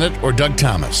Andy Bennett or Doug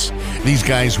Thomas. These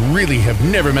guys really have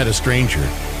never met a stranger.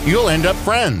 You'll end up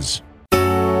friends.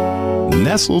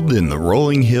 Nestled in the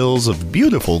rolling hills of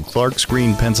beautiful Clarks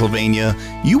Green, Pennsylvania,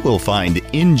 you will find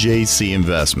NJC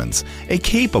Investments, a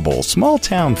capable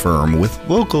small-town firm with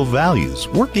local values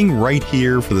working right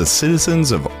here for the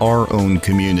citizens of our own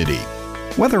community.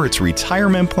 Whether it's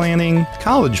retirement planning,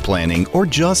 college planning, or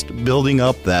just building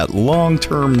up that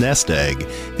long-term nest egg,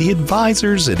 the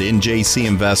advisors at NJC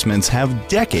Investments have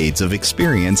decades of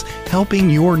experience helping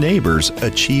your neighbors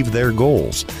achieve their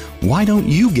goals. Why don't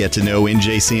you get to know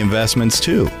NJC Investments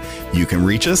too? You can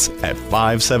reach us at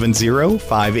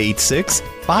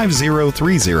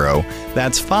 570-586-5030.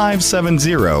 That's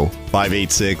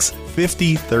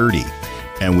 570-586-5030.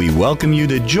 And we welcome you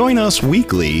to join us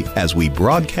weekly as we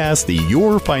broadcast the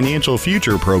Your Financial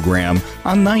Future program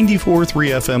on 94.3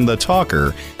 FM The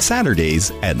Talker, Saturdays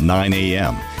at 9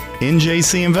 a.m.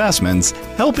 NJC Investments,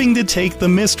 helping to take the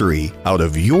mystery out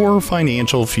of your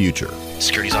financial future.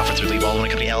 Securities offered through Lee Baldwin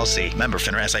Company, LLC. Member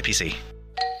FINRA SIPC.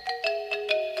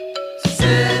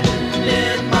 Sitting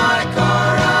in my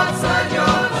car outside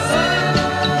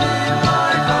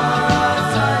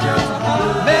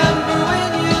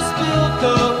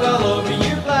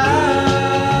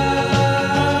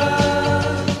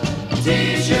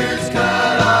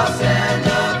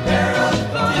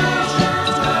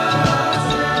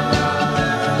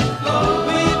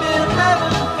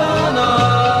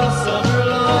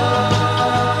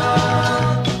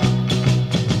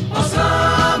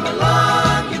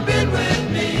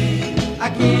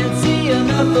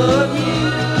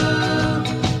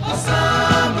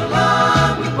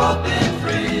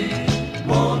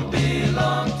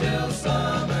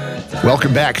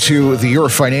Welcome back to the Your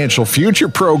Financial Future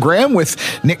program with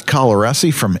Nick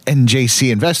Colarossi from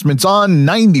NJC Investments on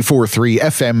 94.3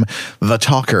 FM, The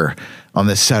Talker. On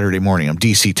this Saturday morning, I'm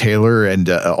DC Taylor, and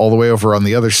all the way over on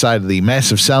the other side of the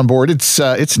massive soundboard,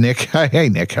 it's Nick. Hi, hey,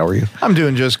 Nick, how are you? I'm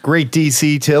doing just great,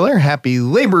 DC Taylor. Happy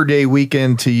Labor Day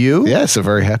weekend to you. Yes, a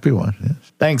very happy one. Yes.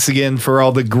 Thanks again for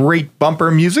all the great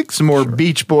bumper music. Some more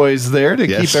Beach Boys there to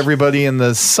keep everybody in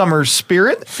the summer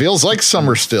spirit. Feels like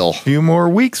summer still. A few more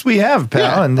weeks we have, pal.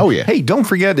 Yeah. And hey, don't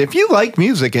forget, if you like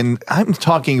music, and I'm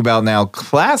talking about now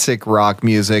classic rock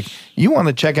music, you want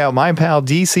to check out my pal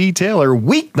DC Taylor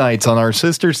weeknights on our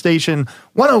sister station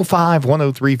 105,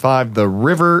 103.5 The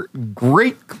River.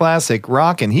 Great classic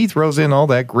rock, and he throws in all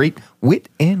that great wit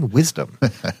and wisdom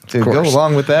to go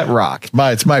along with that rock.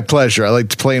 It's my pleasure. I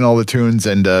like playing all the tunes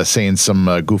and saying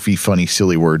some goofy, funny,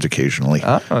 silly words occasionally.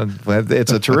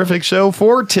 It's a terrific show.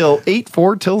 4 till 8,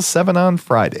 4 till 7 on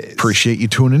Fridays. Appreciate you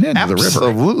tuning in to The River.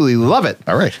 Absolutely love it.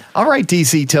 All right,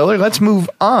 DC Taylor, let's move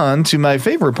on to my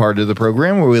favorite part of the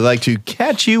program where we like to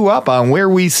catch you up on where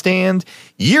we stand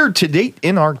year to date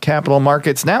in our capital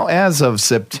markets now as of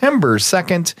September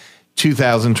 2nd,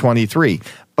 2023.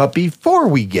 But before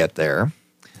we get there,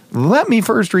 let me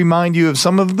first remind you of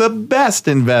some of the best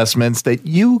investments that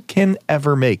you can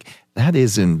ever make. That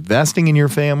is investing in your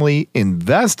family,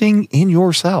 investing in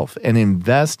yourself, and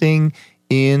investing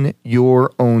in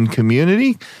your own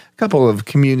community. A couple of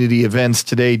community events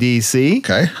today, DC.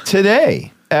 Okay.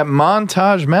 Today at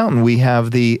Montage Mountain, we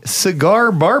have the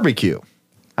Cigar Barbecue.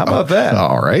 How about that?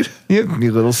 All right. Yeah, a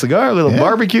little cigar, a little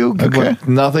barbecue. Okay.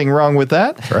 Nothing wrong with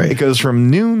that. Right. It goes from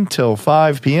noon till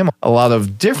 5 p.m. A lot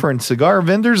of different cigar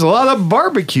vendors, a lot of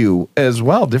barbecue as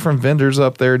well. Different vendors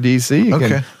up there, DC. You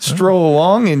can stroll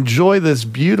along, enjoy this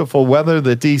beautiful weather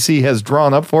that DC has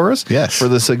drawn up for us. Yes. For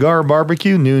the Cigar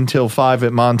Barbecue, noon till 5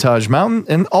 at Montage Mountain.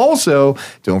 And also,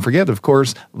 don't forget, of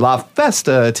course, La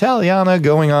Festa Italiana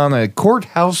going on at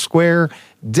Courthouse Square,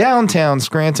 downtown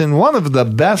Scranton. One of the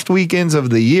best weekends of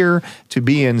the year to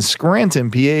be in Scranton,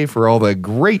 PA for all the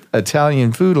great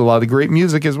Italian food, a lot of great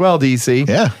music as well, DC.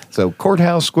 Yeah. So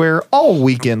Courthouse Square all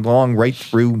weekend long, right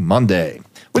through Monday.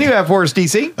 What do you have for us,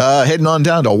 DC? Heading on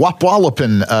down to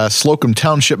Wapwallopin, Slocum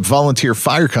Township Volunteer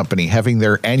Fire Company having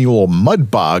their annual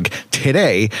mud bog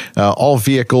today. All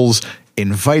vehicles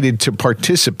invited to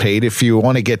participate. If you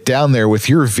want to get down there with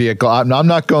your vehicle, I'm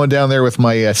not going down there with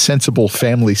my sensible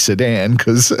family sedan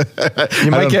because you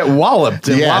might get walloped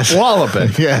and walloping.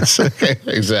 Yes,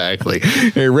 exactly.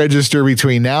 Register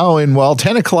between now and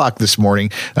 10 o'clock this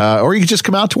morning, or you can just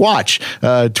come out to watch.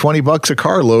 $20 a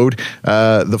carload.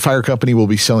 The fire company will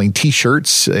be selling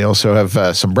T-shirts. They also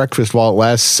have some breakfast while it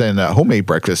lasts, and homemade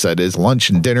breakfast, that is, lunch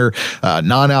and dinner,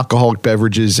 non-alcoholic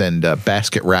beverages, and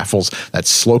basket raffles. That's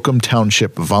Slocum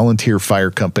Township Volunteer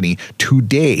Fire Company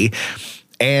today.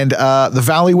 And the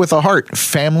Valley with a Heart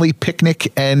family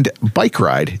picnic and bike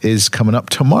ride is coming up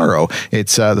tomorrow.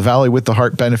 It's the Valley with the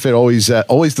Heart benefit, always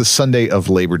the Sunday of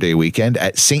Labor Day weekend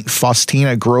at St.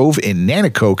 Faustina Grove in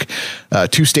Nanacoke.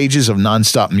 2 stages of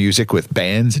nonstop music with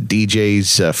bands,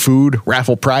 DJs, food,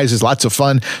 raffle prizes, lots of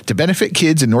fun to benefit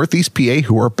kids in Northeast PA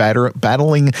who are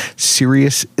battling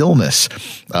serious illness.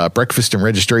 Breakfast and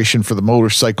registration for the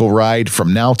motorcycle ride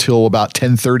from now till about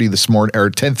 10:30 this morning,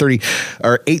 or 10:30,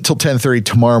 or 8 till 10:30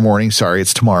 tomorrow morning. Sorry,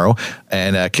 it's tomorrow.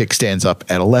 And kickstands up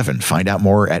at 11. Find out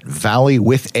more at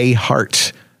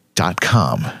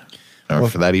valleywithahheart.com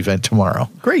for that event tomorrow.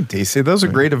 Great, DC. Those are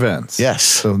great events. Yes.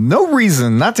 So no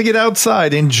reason not to get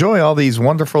outside. Enjoy all these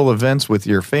wonderful events with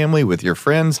your family, with your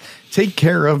friends. Take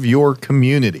care of your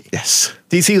community. Yes.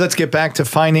 DC, let's get back to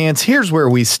finance. Here's where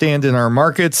we stand in our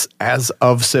markets as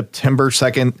of September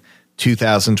 2nd,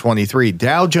 2023.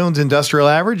 Dow Jones Industrial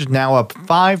Average now up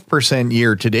 5%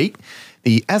 year to date.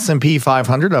 The S&P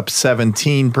 500 up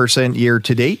 17% year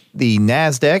to date. The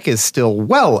NASDAQ is still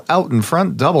well out in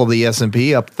front, double the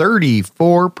S&P, up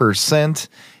 34%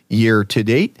 year to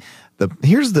date.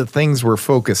 Here's the things we're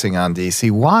focusing on,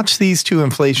 DC. Watch these two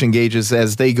inflation gauges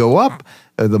as they go up.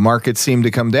 The markets seem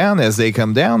to come down. As they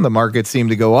come down, the markets seem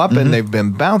to go up, and they've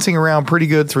been bouncing around pretty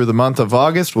good through the month of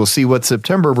August. We'll see what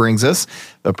September brings us.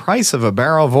 The price of a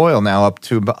barrel of oil now up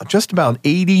to just about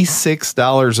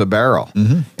 $86 a barrel.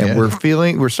 And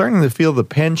we're starting to feel the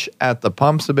pinch at the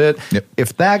pumps a bit. Yep.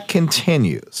 If that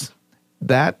continues,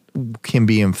 that can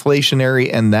be inflationary,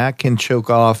 and that can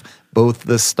choke off both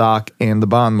the stock and the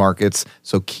bond markets.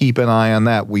 So keep an eye on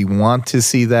that. We want to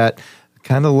see that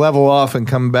kind of level off and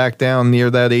come back down near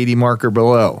that 80 marker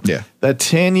below. Yeah. The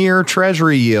 10-year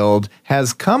Treasury yield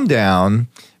has come down,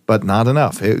 but not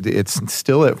enough. It's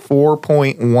still at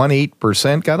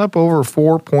 4.18%, got up over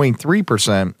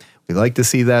 4.3%. We'd like to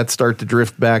see that start to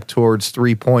drift back towards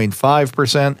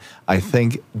 3.5%. I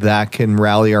think that can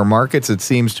rally our markets. It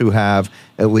seems to have,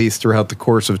 at least throughout the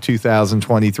course of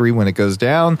 2023, when it goes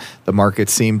down, the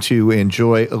markets seem to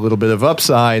enjoy a little bit of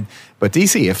upside. But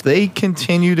DC, if they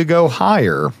continue to go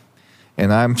higher,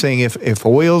 and I'm saying if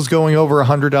oil's going over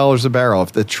 $100 a barrel,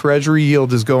 if the treasury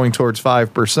yield is going towards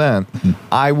 5%,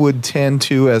 I would tend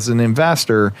to, as an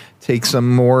investor, take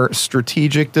some more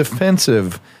strategic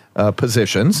defensive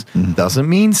positions. Doesn't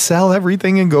mean sell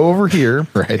everything and go over here.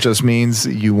 Right. It just means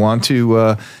you want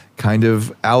to kind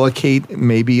of allocate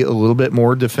maybe a little bit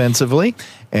more defensively.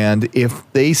 And if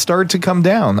they start to come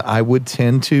down, I would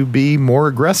tend to be more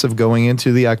aggressive going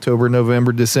into the October,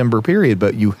 November, December period.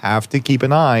 But you have to keep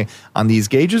an eye on these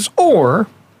gauges, or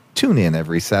tune in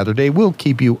every Saturday. We'll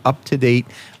keep you up to date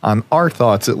on our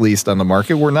thoughts, at least on the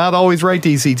market. We're not always right,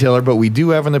 DC Taylor, but we do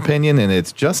have an opinion, and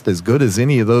it's just as good as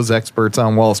any of those experts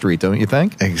on Wall Street, don't you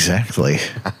think? Exactly.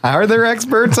 Are there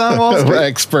experts on Wall Street?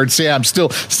 Experts, yeah. I'm still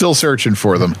searching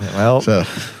for them. Well, so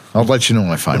I'll let you know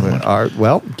when I find one.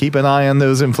 Well, keep an eye on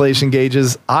those inflation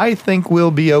gauges. I think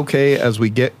we'll be okay as we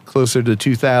get closer to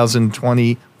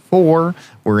 2024.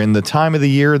 We're in the time of the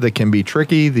year that can be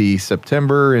tricky, the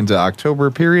September into October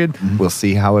period. We'll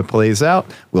see how it plays out.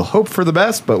 We'll hope for the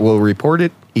best, but we'll report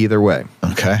it either way.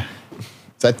 Okay.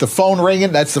 Is that the phone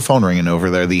ringing? That's the phone ringing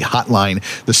over there. The hotline,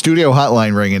 the studio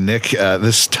hotline ringing, Nick.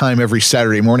 This time every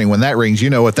Saturday morning when that rings, you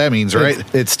know what that means, right?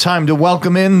 It's time to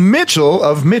welcome in Mitchell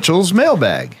of Mitchell's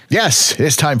Mailbag. Yes,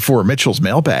 it's time for Mitchell's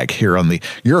Mailbag here on the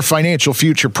Your Financial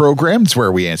Future program. It's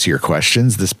where we answer your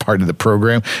questions. This part of the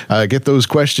program, get those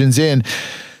questions in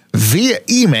via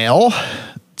email.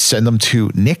 Send them to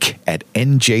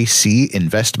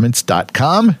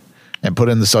nick@njcinvestments.com. and put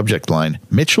in the subject line,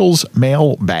 Mitchell's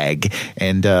Mailbag.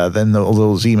 And then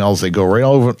those emails, they go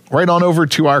right on over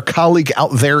to our colleague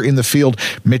out there in the field,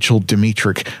 Mitchell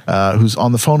Dimitrick, who's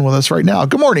on the phone with us right now.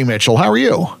 Good morning, Mitchell. How are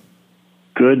you?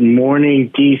 Good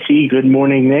morning, DC. Good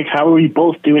morning, Nick. How are we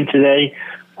both doing today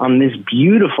on this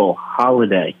beautiful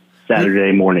holiday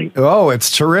Saturday morning? Oh, it's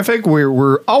terrific.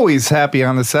 We're always happy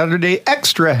on a Saturday,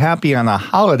 extra happy on a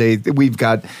holiday. We've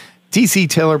got DC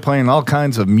Taylor playing all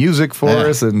kinds of music for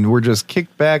us, and we're just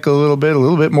kicked back a little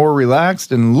bit more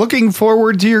relaxed, and looking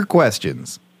forward to your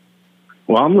questions.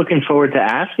 Well, I'm looking forward to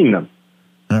asking them.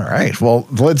 All right. Well,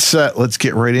 let's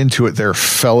get right into it there,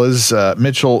 fellas.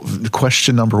 Mitchell,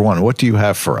 question number one. What do you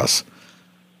have for us?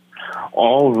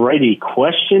 All righty.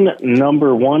 Question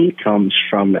number one comes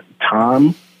from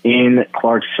Tom in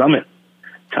Clark Summit.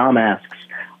 Tom asks,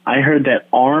 I heard that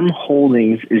ARM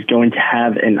Holdings is going to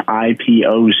have an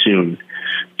IPO soon.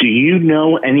 Do you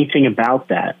know anything about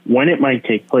that, when it might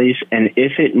take place, and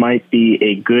if it might be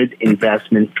a good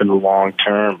investment for the long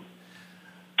term?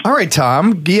 All right,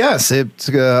 Tom. Yes, it's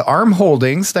ARM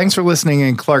Holdings. Thanks for listening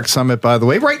in Clark Summit, by the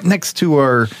way. Right next to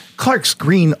our Clark's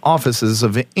Green offices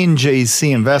of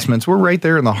NJC Investments. We're right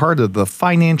there in the heart of the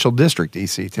financial district,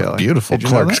 DC Taylor. Beautiful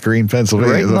Clark's Green,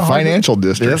 Pennsylvania, right the financial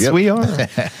district. Yes, we are.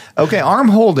 Okay, ARM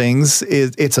Holdings,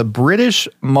 it's a British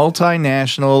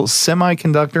multinational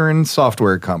semiconductor and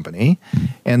software company.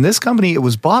 And this company, it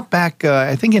was bought back,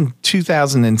 I think, in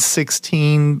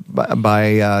 2016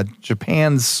 by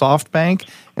Japan's SoftBank.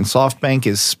 And SoftBank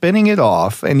is spinning it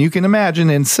off. And you can imagine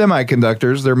in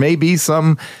semiconductors, there may be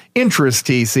some interest,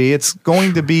 TC. It's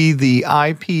going to be the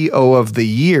IPO of the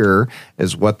year,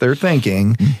 is what they're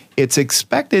thinking. It's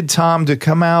expected, Tom, to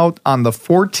come out on the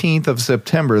 14th of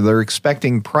September. They're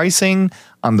expecting pricing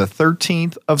on the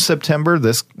 13th of September,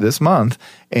 this month.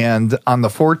 And on the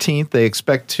 14th, they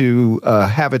expect to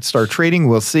have it start trading.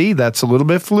 We'll see. That's a little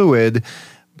bit fluid.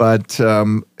 But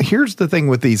here's the thing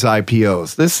with these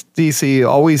IPOs. This, DC,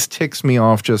 always ticks me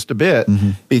off just a bit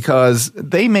because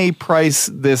they may price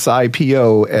this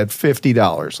IPO at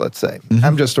 $50, let's say.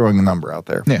 I'm just throwing a number out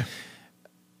there. Yeah.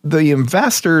 The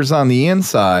investors on the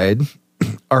inside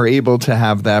are able to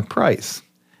have that price.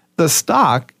 The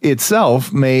stock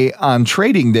itself may, on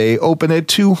trading day, open at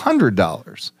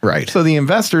 $200. Right. So the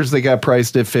investors that got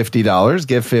priced at $50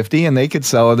 get $50, and they could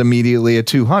sell it immediately at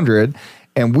 $200.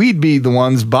 And we'd be the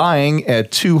ones buying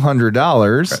at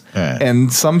 $200,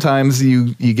 and sometimes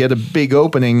you get a big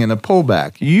opening and a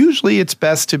pullback. Usually it's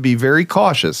best to be very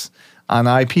cautious on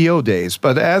IPO days.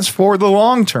 But as for the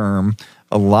long term,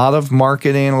 a lot of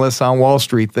market analysts on Wall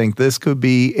Street think this could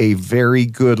be a very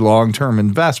good long-term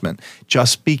investment.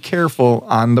 Just be careful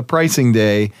on the pricing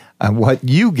day on what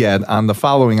you get on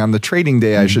the trading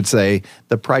day, I should say,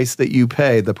 the price that you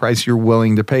pay, the price you're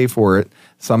willing to pay for it.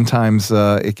 Sometimes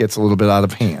it gets a little bit out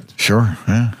of hand. Sure.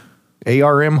 Yeah.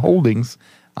 ARM Holdings.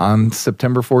 on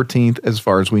September 14th, as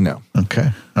far as we know.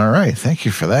 Okay. All right. Thank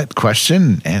you for that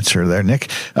question answer there, Nick.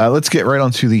 Let's get right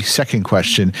on to the second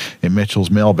question in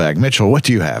Mitchell's mailbag. Mitchell, what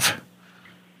do you have?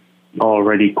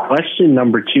 Alrighty, question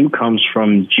number 2 comes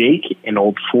from Jake in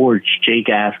Old Forge. Jake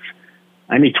asks,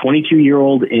 I'm a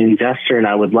 22-year-old investor and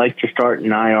I would like to start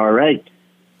an IRA.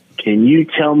 Can you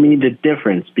tell me the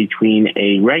difference between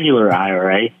a regular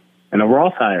IRA and a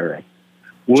Roth IRA?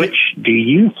 Which do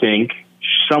you think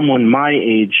someone my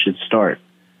age should start?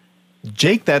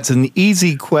 Jake, that's an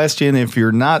easy question if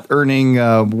you're not earning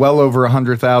well over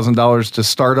 $100,000 to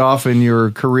start off in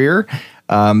your career,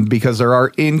 because there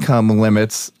are income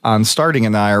limits on starting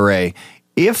an IRA.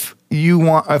 If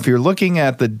you're looking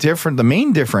at the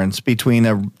main difference between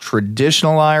a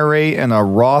traditional IRA and a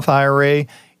Roth IRA,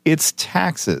 it's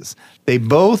taxes. They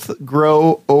both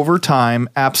grow over time,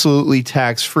 absolutely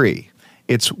tax-free.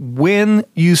 It's when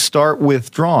you start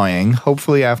withdrawing,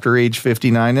 hopefully after age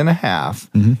 59 and a half,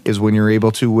 is when you're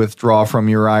able to withdraw from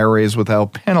your IRAs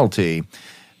without penalty.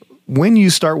 When you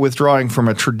start withdrawing from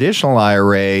a traditional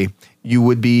IRA, you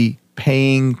would be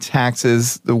paying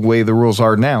taxes the way the rules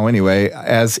are now anyway,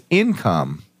 as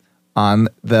income on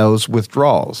those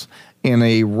withdrawals. In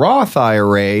a Roth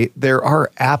IRA, there are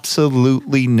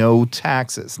absolutely no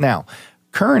taxes. Now,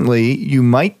 currently, you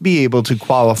might be able to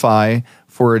qualify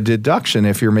for a deduction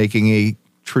if you're making a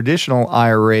traditional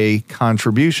IRA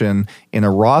contribution. In a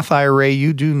Roth IRA,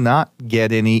 you do not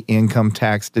get any income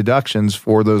tax deductions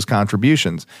for those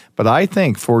contributions. But I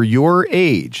think for your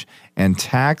age and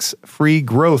tax-free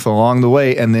growth along the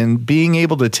way, and then being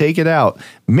able to take it out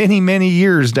many, many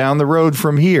years down the road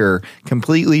from here,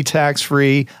 completely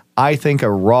tax-free, I think a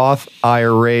Roth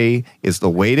IRA is the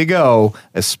way to go,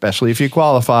 especially if you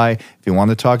qualify. If you want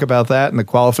to talk about that and the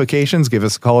qualifications, give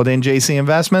us a call at NJC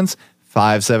Investments,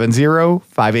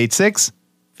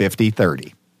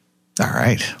 570-586-5030. All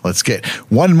right. Let's get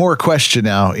one more question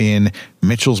now in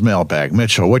Mitchell's mailbag.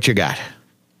 Mitchell, what you got?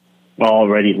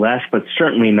 Alrighty, last but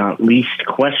certainly not least,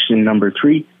 question number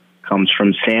 3 comes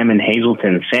from Sam in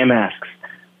Hazleton. Sam asks,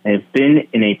 I have been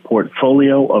in a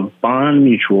portfolio of bond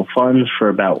mutual funds for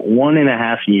about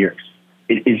 1.5 years.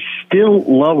 It is still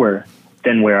lower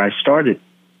than where I started.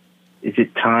 Is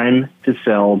it time to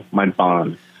sell my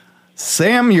bonds?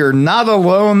 Sam, you're not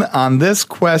alone on this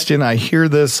question. I hear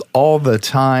this all the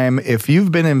time. If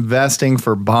you've been investing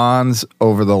for bonds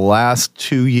over the last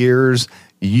 2 years,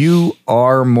 you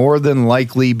are more than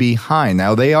likely behind.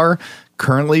 Now, they are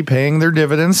currently paying their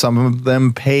dividends. Some of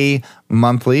them pay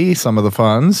monthly, some of the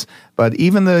funds. But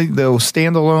even though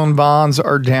standalone bonds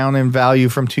are down in value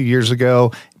from 2 years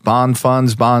ago, bond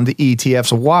funds, bond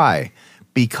ETFs. Why?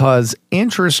 Because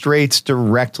interest rates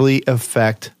directly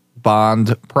affect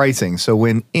bond pricing. So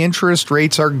when interest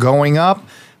rates are going up,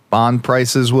 bond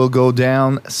prices will go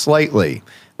down slightly.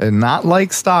 And not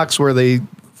like stocks where they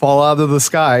fall out of the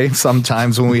sky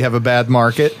sometimes when we have a bad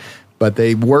market, but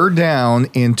they were down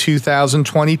in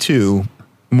 2022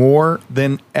 more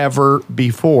than ever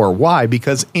before. Why?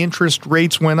 Because interest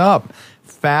rates went up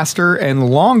faster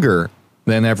and longer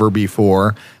than ever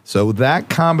before. So that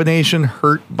combination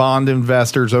hurt bond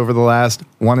investors over the last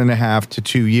 1.5 to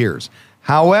 2 years.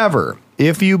 However,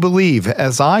 if you believe,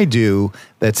 as I do,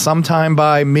 that sometime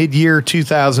by mid-year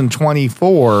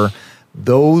 2024,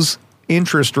 those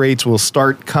interest rates will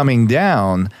start coming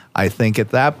down, I think at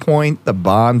that point, the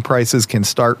bond prices can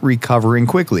start recovering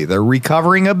quickly. They're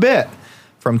recovering a bit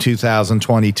from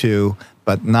 2022,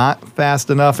 but not fast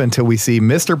enough until we see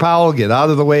Mr. Powell get out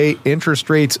of the way, interest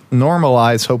rates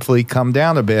normalize, hopefully come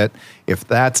down a bit. If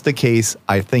that's the case,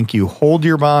 I think you hold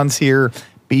your bonds here,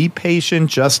 be patient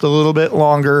just a little bit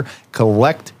longer,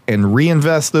 collect and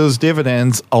reinvest those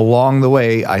dividends along the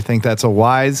way. I think that's a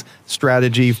wise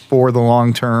strategy for the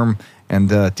long term. And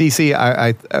DC,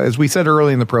 I as we said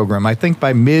early in the program, I think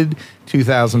by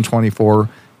mid-2024,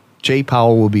 Jay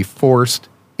Powell will be forced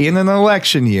in an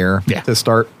election year to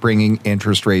start bringing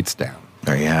interest rates down.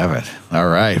 There you have it. All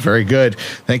right. Very good.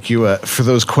 Thank you for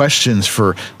those questions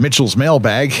for Mitchell's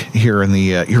mailbag here in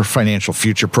the Your Financial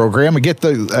Future program. We get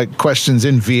the questions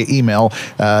in via email.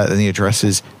 And the address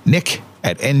is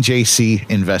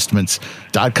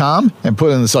nick@njcinvestments.com and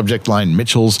put in the subject line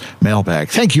Mitchell's mailbag.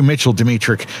 Thank you, Mitchell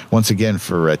Dimitrick, once again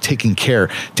for taking care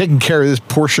of this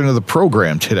portion of the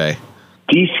program today.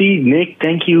 DC, Nick,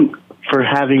 thank you for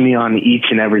having me on each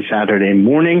and every Saturday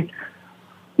morning.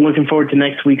 Looking forward to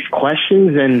next week's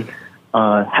questions, and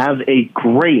have a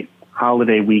great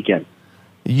holiday weekend.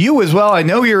 You as well. I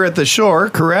know you're at the shore,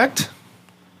 correct?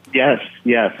 Yes.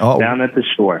 Oh. Down at the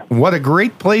shore. What a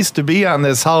great place to be on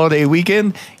this holiday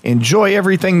weekend. Enjoy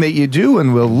everything that you do,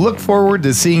 and we'll look forward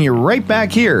to seeing you right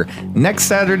back here next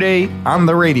Saturday on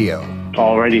the radio.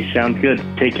 Alrighty, sounds good.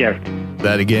 Take care.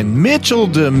 That again, Mitchell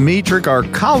Dimitrik, our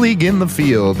colleague in the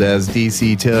field, as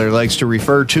DC Taylor likes to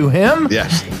refer to him.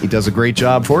 Yes. He does a great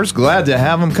job for us. Glad to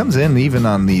have him. Comes in even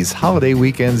on these holiday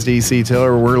weekends, DC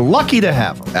Taylor. We're lucky to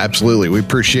have him. Absolutely. We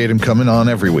appreciate him coming on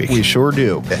every week. We sure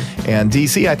do. And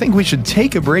DC, I think we should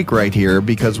take a break right here,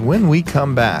 because when we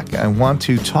come back, I want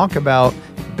to talk about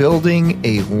building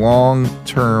a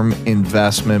long-term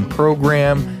investment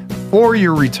program for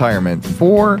your retirement,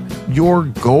 for your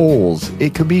goals.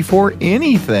 It could be for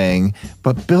anything,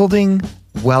 but building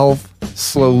wealth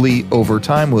slowly over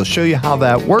time. We'll show you how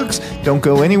that works. Don't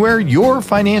go anywhere. Your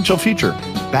financial future.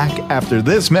 Back after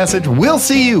this message. We'll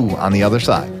see you on the other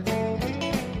side.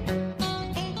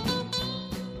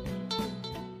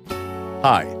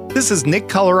 Hi, this is Nick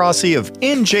Colarossi of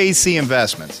NJC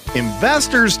Investments.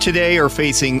 Investors today are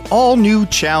facing all new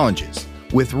challenges.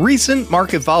 With recent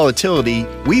market volatility,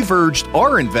 we've urged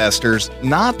our investors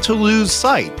not to lose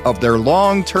sight of their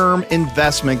long-term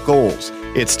investment goals.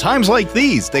 It's times like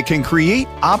these that can create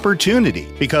opportunity,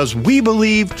 because we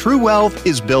believe true wealth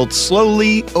is built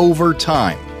slowly over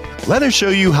time. Let us show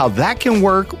you how that can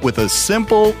work with a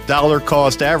simple dollar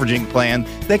cost averaging plan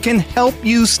that can help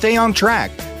you stay on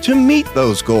track to meet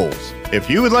those goals. If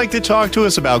you would like to talk to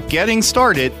us about getting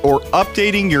started or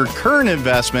updating your current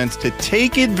investments to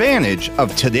take advantage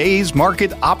of today's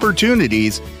market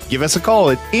opportunities, give us a call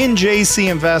at NJC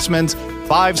Investments,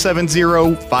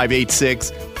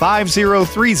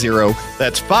 570-586-5030.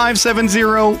 That's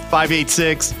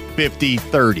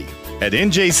 570-586-5030. At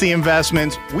NJC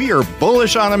Investments, we are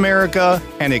bullish on America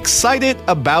and excited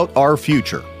about our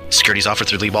future. Securities offered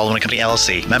through Lee Baldwin & Company,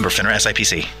 LLC. Member FINRA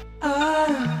SIPC.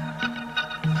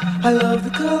 I love the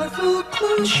colorful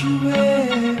clothes she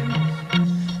wears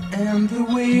and the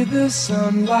way the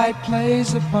sunlight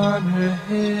plays upon her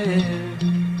hair.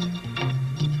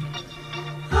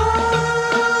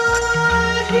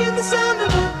 I hear the sound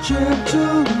of a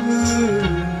gentle word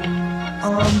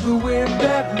on the wind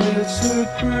that lifts her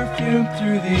perfume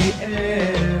through the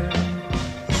air.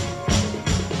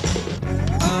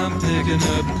 I'm picking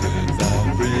up good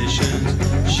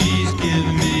vibrations. She's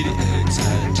giving me the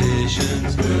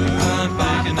excitations. I'm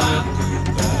picking up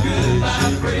good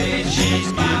vibrations.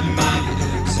 She's giving me the excitations.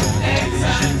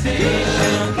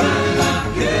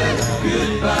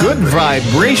 Good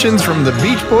vibrations from the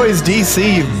Beach Boys,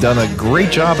 DC. You've done a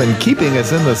great job in keeping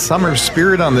us in the summer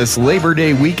spirit on this Labor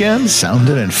Day weekend.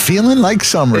 Sounding and feeling like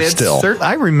summer still.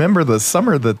 I remember the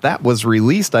summer that was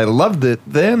released. I loved it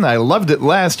then. I loved it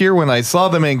last year when I saw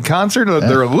them in concert.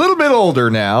 They're a little bit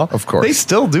older now. Of course. They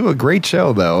still do a great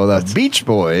show, though. The Beach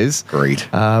Boys. Great.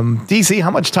 DC,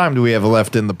 how much time do we have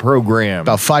left in the program?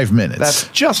 About 5 minutes. That's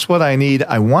just what I need.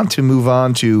 I want to move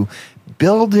on to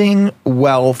building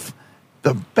wealth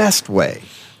the best way,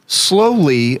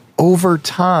 slowly over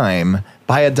time,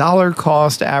 by a dollar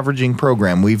cost averaging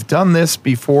program. We've done this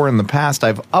before in the past.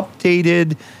 I've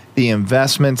updated the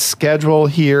investment schedule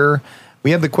here. We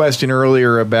had the question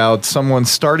earlier about someone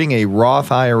starting a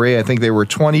Roth IRA. I think they were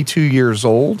 22 years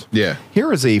old. Yeah.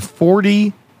 Here is a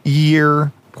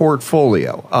 40-year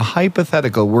portfolio, a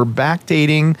hypothetical. We're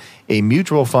backdating a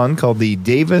mutual fund called the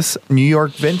Davis New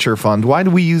York Venture Fund. Why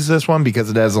do we use this one? Because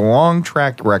it has a long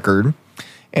track record.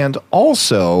 And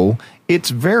also, it's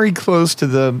very close to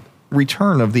the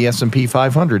return of the S&P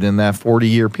 500 in that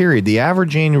 40-year period. The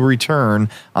average annual return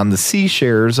on the C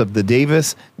shares of the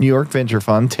Davis New York Venture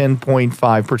Fund,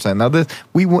 10.5%. Now,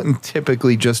 we wouldn't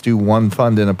typically just do one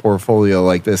fund in a portfolio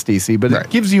like this, DC, but It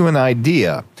gives you an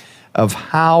idea of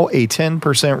how a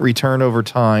 10% return over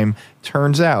time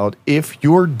turns out if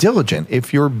you're diligent,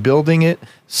 if you're building it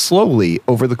slowly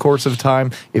over the course of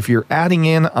time. If you're adding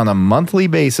in on a monthly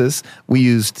basis, we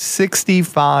used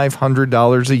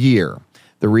 $6,500 a year.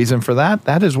 The reason for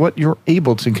that is what you're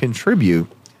able to contribute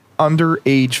under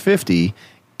age 50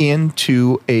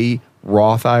 into a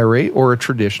Roth IRA or a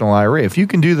traditional IRA. If you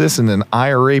can do this in an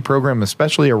IRA program,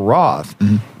 especially a Roth,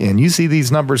 and you see these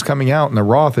numbers coming out in the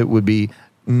Roth, it would be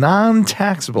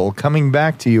non-taxable coming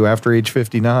back to you after age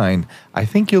 59, I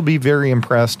think you'll be very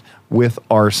impressed with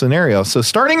our scenario. So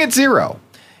starting at zero,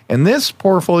 and this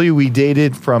portfolio we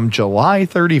dated from July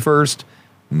 31st,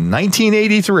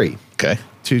 1983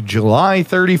 to July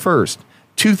 31st,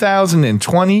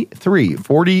 2023,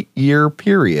 40-year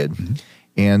period.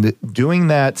 And doing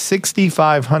that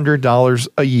 $6,500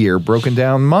 a year broken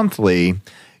down monthly,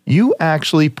 you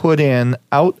actually put in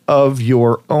out of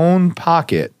your own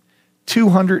pocket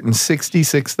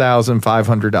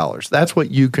 $266,500. That's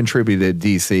what you contributed,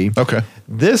 DC. Okay.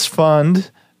 This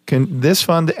fund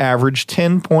averaged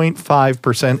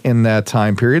 10.5% in that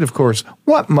time period. Of course,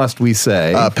 what must we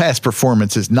say? Past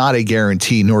performance is not a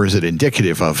guarantee, nor is it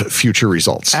indicative of future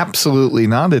results. Absolutely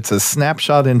not. It's a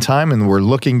snapshot in time, and we're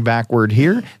looking backward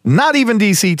here. Not even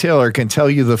DC Taylor can tell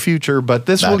you the future, but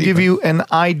this will give you an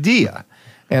idea.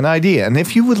 And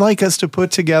if you would like us to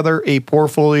put together a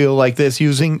portfolio like this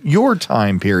using your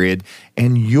time period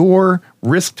and your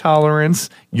risk tolerance,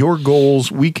 your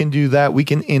goals, we can do that. We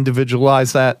can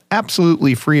individualize that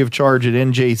absolutely free of charge at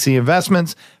NJC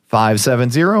Investments,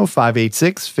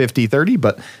 570-586-5030.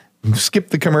 But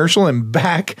skip the commercial and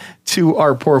back to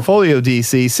our portfolio,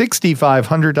 DC,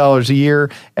 $6,500 a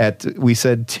year at, we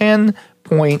said,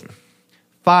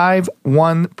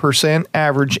 10.51%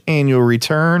 average annual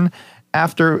return.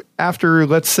 After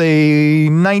let's say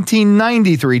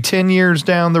 1993, 10 years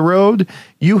down the road,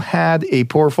 you had a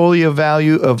portfolio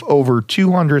value of over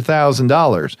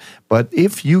 $200,000. But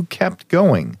if you kept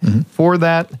going for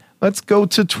that, let's go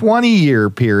to 20-year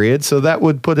period. So that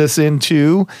would put us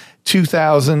into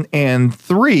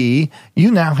 2003.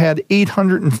 You now had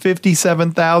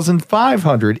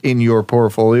 $857,500 in your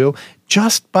portfolio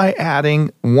just by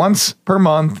adding once per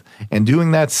month and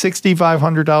doing that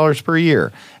 $6,500 per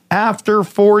year. After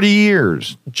 40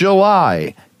 years,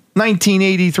 July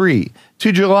 1983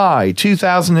 to July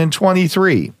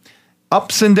 2023,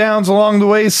 ups and downs along the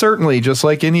way, certainly, just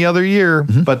like any other year,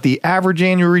 but the average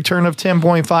annual return of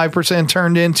 10.5%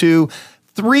 turned into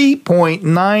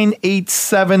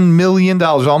 $3.987 million,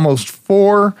 almost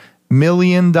 $4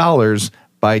 million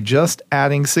by just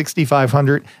adding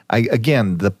 $6,500.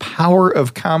 Again, the power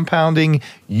of compounding,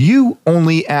 you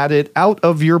only add it out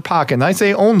of your pocket. And I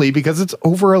say only because it's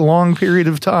over a long period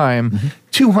of time,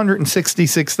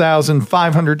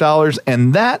 $266,500.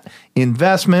 And that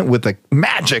investment with the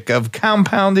magic of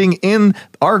compounding in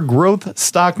our growth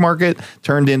stock market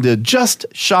turned into just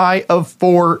shy of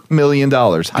 $4 million.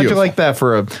 How'd you like that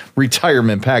for a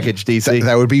retirement package, DC?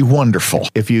 That would be wonderful.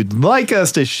 If you'd like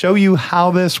us to show you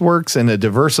how this works in a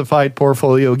diversified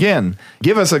portfolio, again,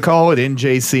 give us a call at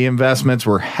NJC Investments.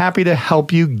 We're happy to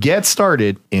help you get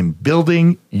started in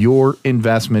building your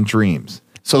investment dreams.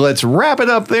 So let's wrap it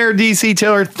up there, DC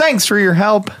Taylor. Thanks for your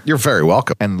help. You're very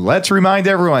welcome. And let's remind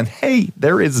everyone, hey,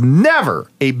 there is never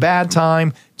a bad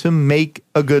time to make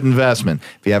a good investment.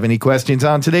 If you have any questions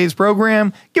on today's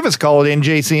program, give us a call at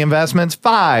NJC Investments,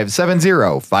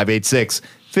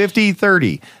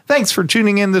 570-586-5030. Thanks for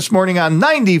tuning in this morning on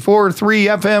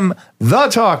 94.3 FM, The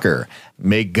Talker.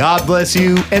 May God bless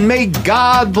you, and may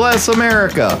God bless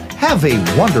America. Have a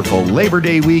wonderful Labor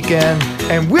Day weekend,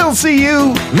 and we'll see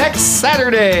you next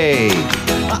Saturday.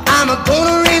 I'm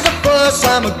gonna raise a fuss,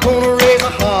 I'm gonna raise a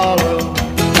holler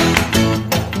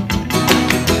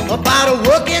about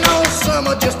working all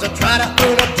summer just to try to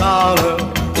earn a dollar.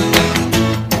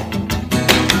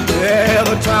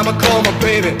 Every time I call my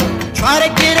baby, try to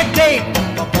get a date,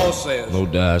 my boss says, no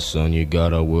die, son, you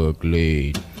gotta work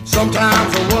late.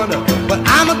 Sometimes I wonder what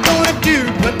I'm gonna do,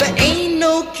 but there ain't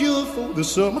no cure for the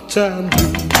summertime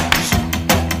blues.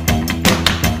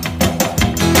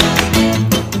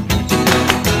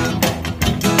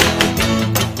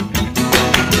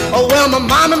 Oh well, my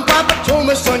mom and papa told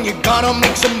me, son, you gotta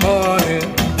make some money.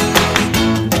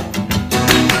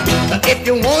 But if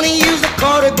you wanna use a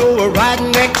car to go a ride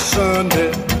next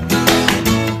Sunday.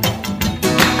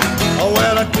 Oh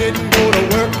well, I didn't go to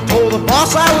work, told the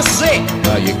boss I was sick.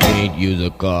 Now you can't use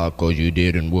a car cause you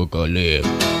didn't work a lick.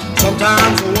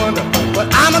 Sometimes I wonder what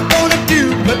I'm gonna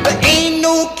do, but there ain't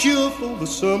no cure for the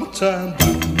summertime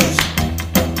blues.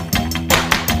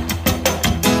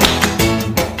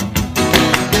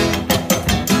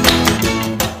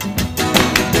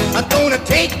 I'm gonna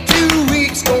take 2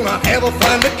 weeks, gonna have a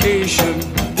fine vacation.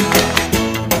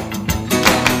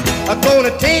 I'm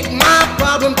gonna take my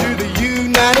problem to the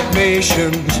United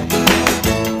Nations.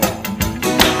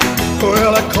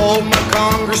 Well, I called my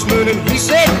congressman and he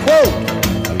said, quote,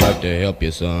 I'd like to help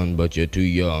you, son, but you're too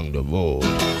young to vote.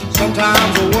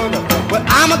 Sometimes I wonder what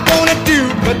I'm gonna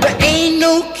do, but there ain't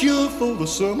no cure for the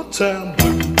summertime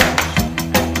blues.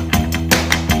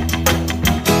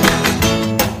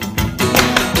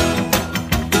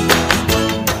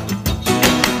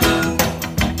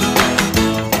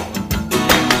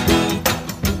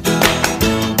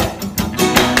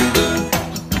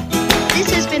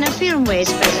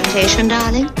 Presentation,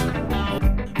 darling.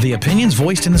 The opinions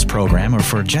voiced in this program are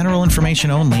for general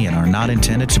information only and are not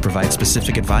intended to provide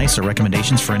specific advice or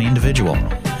recommendations for any individual.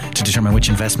 To determine which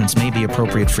investments may be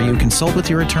appropriate for you, consult with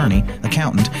your attorney,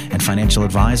 accountant, and financial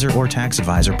advisor or tax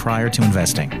advisor prior to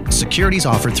investing. Securities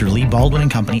offered through Lee Baldwin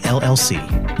 & Company,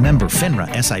 LLC. Member FINRA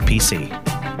SIPC.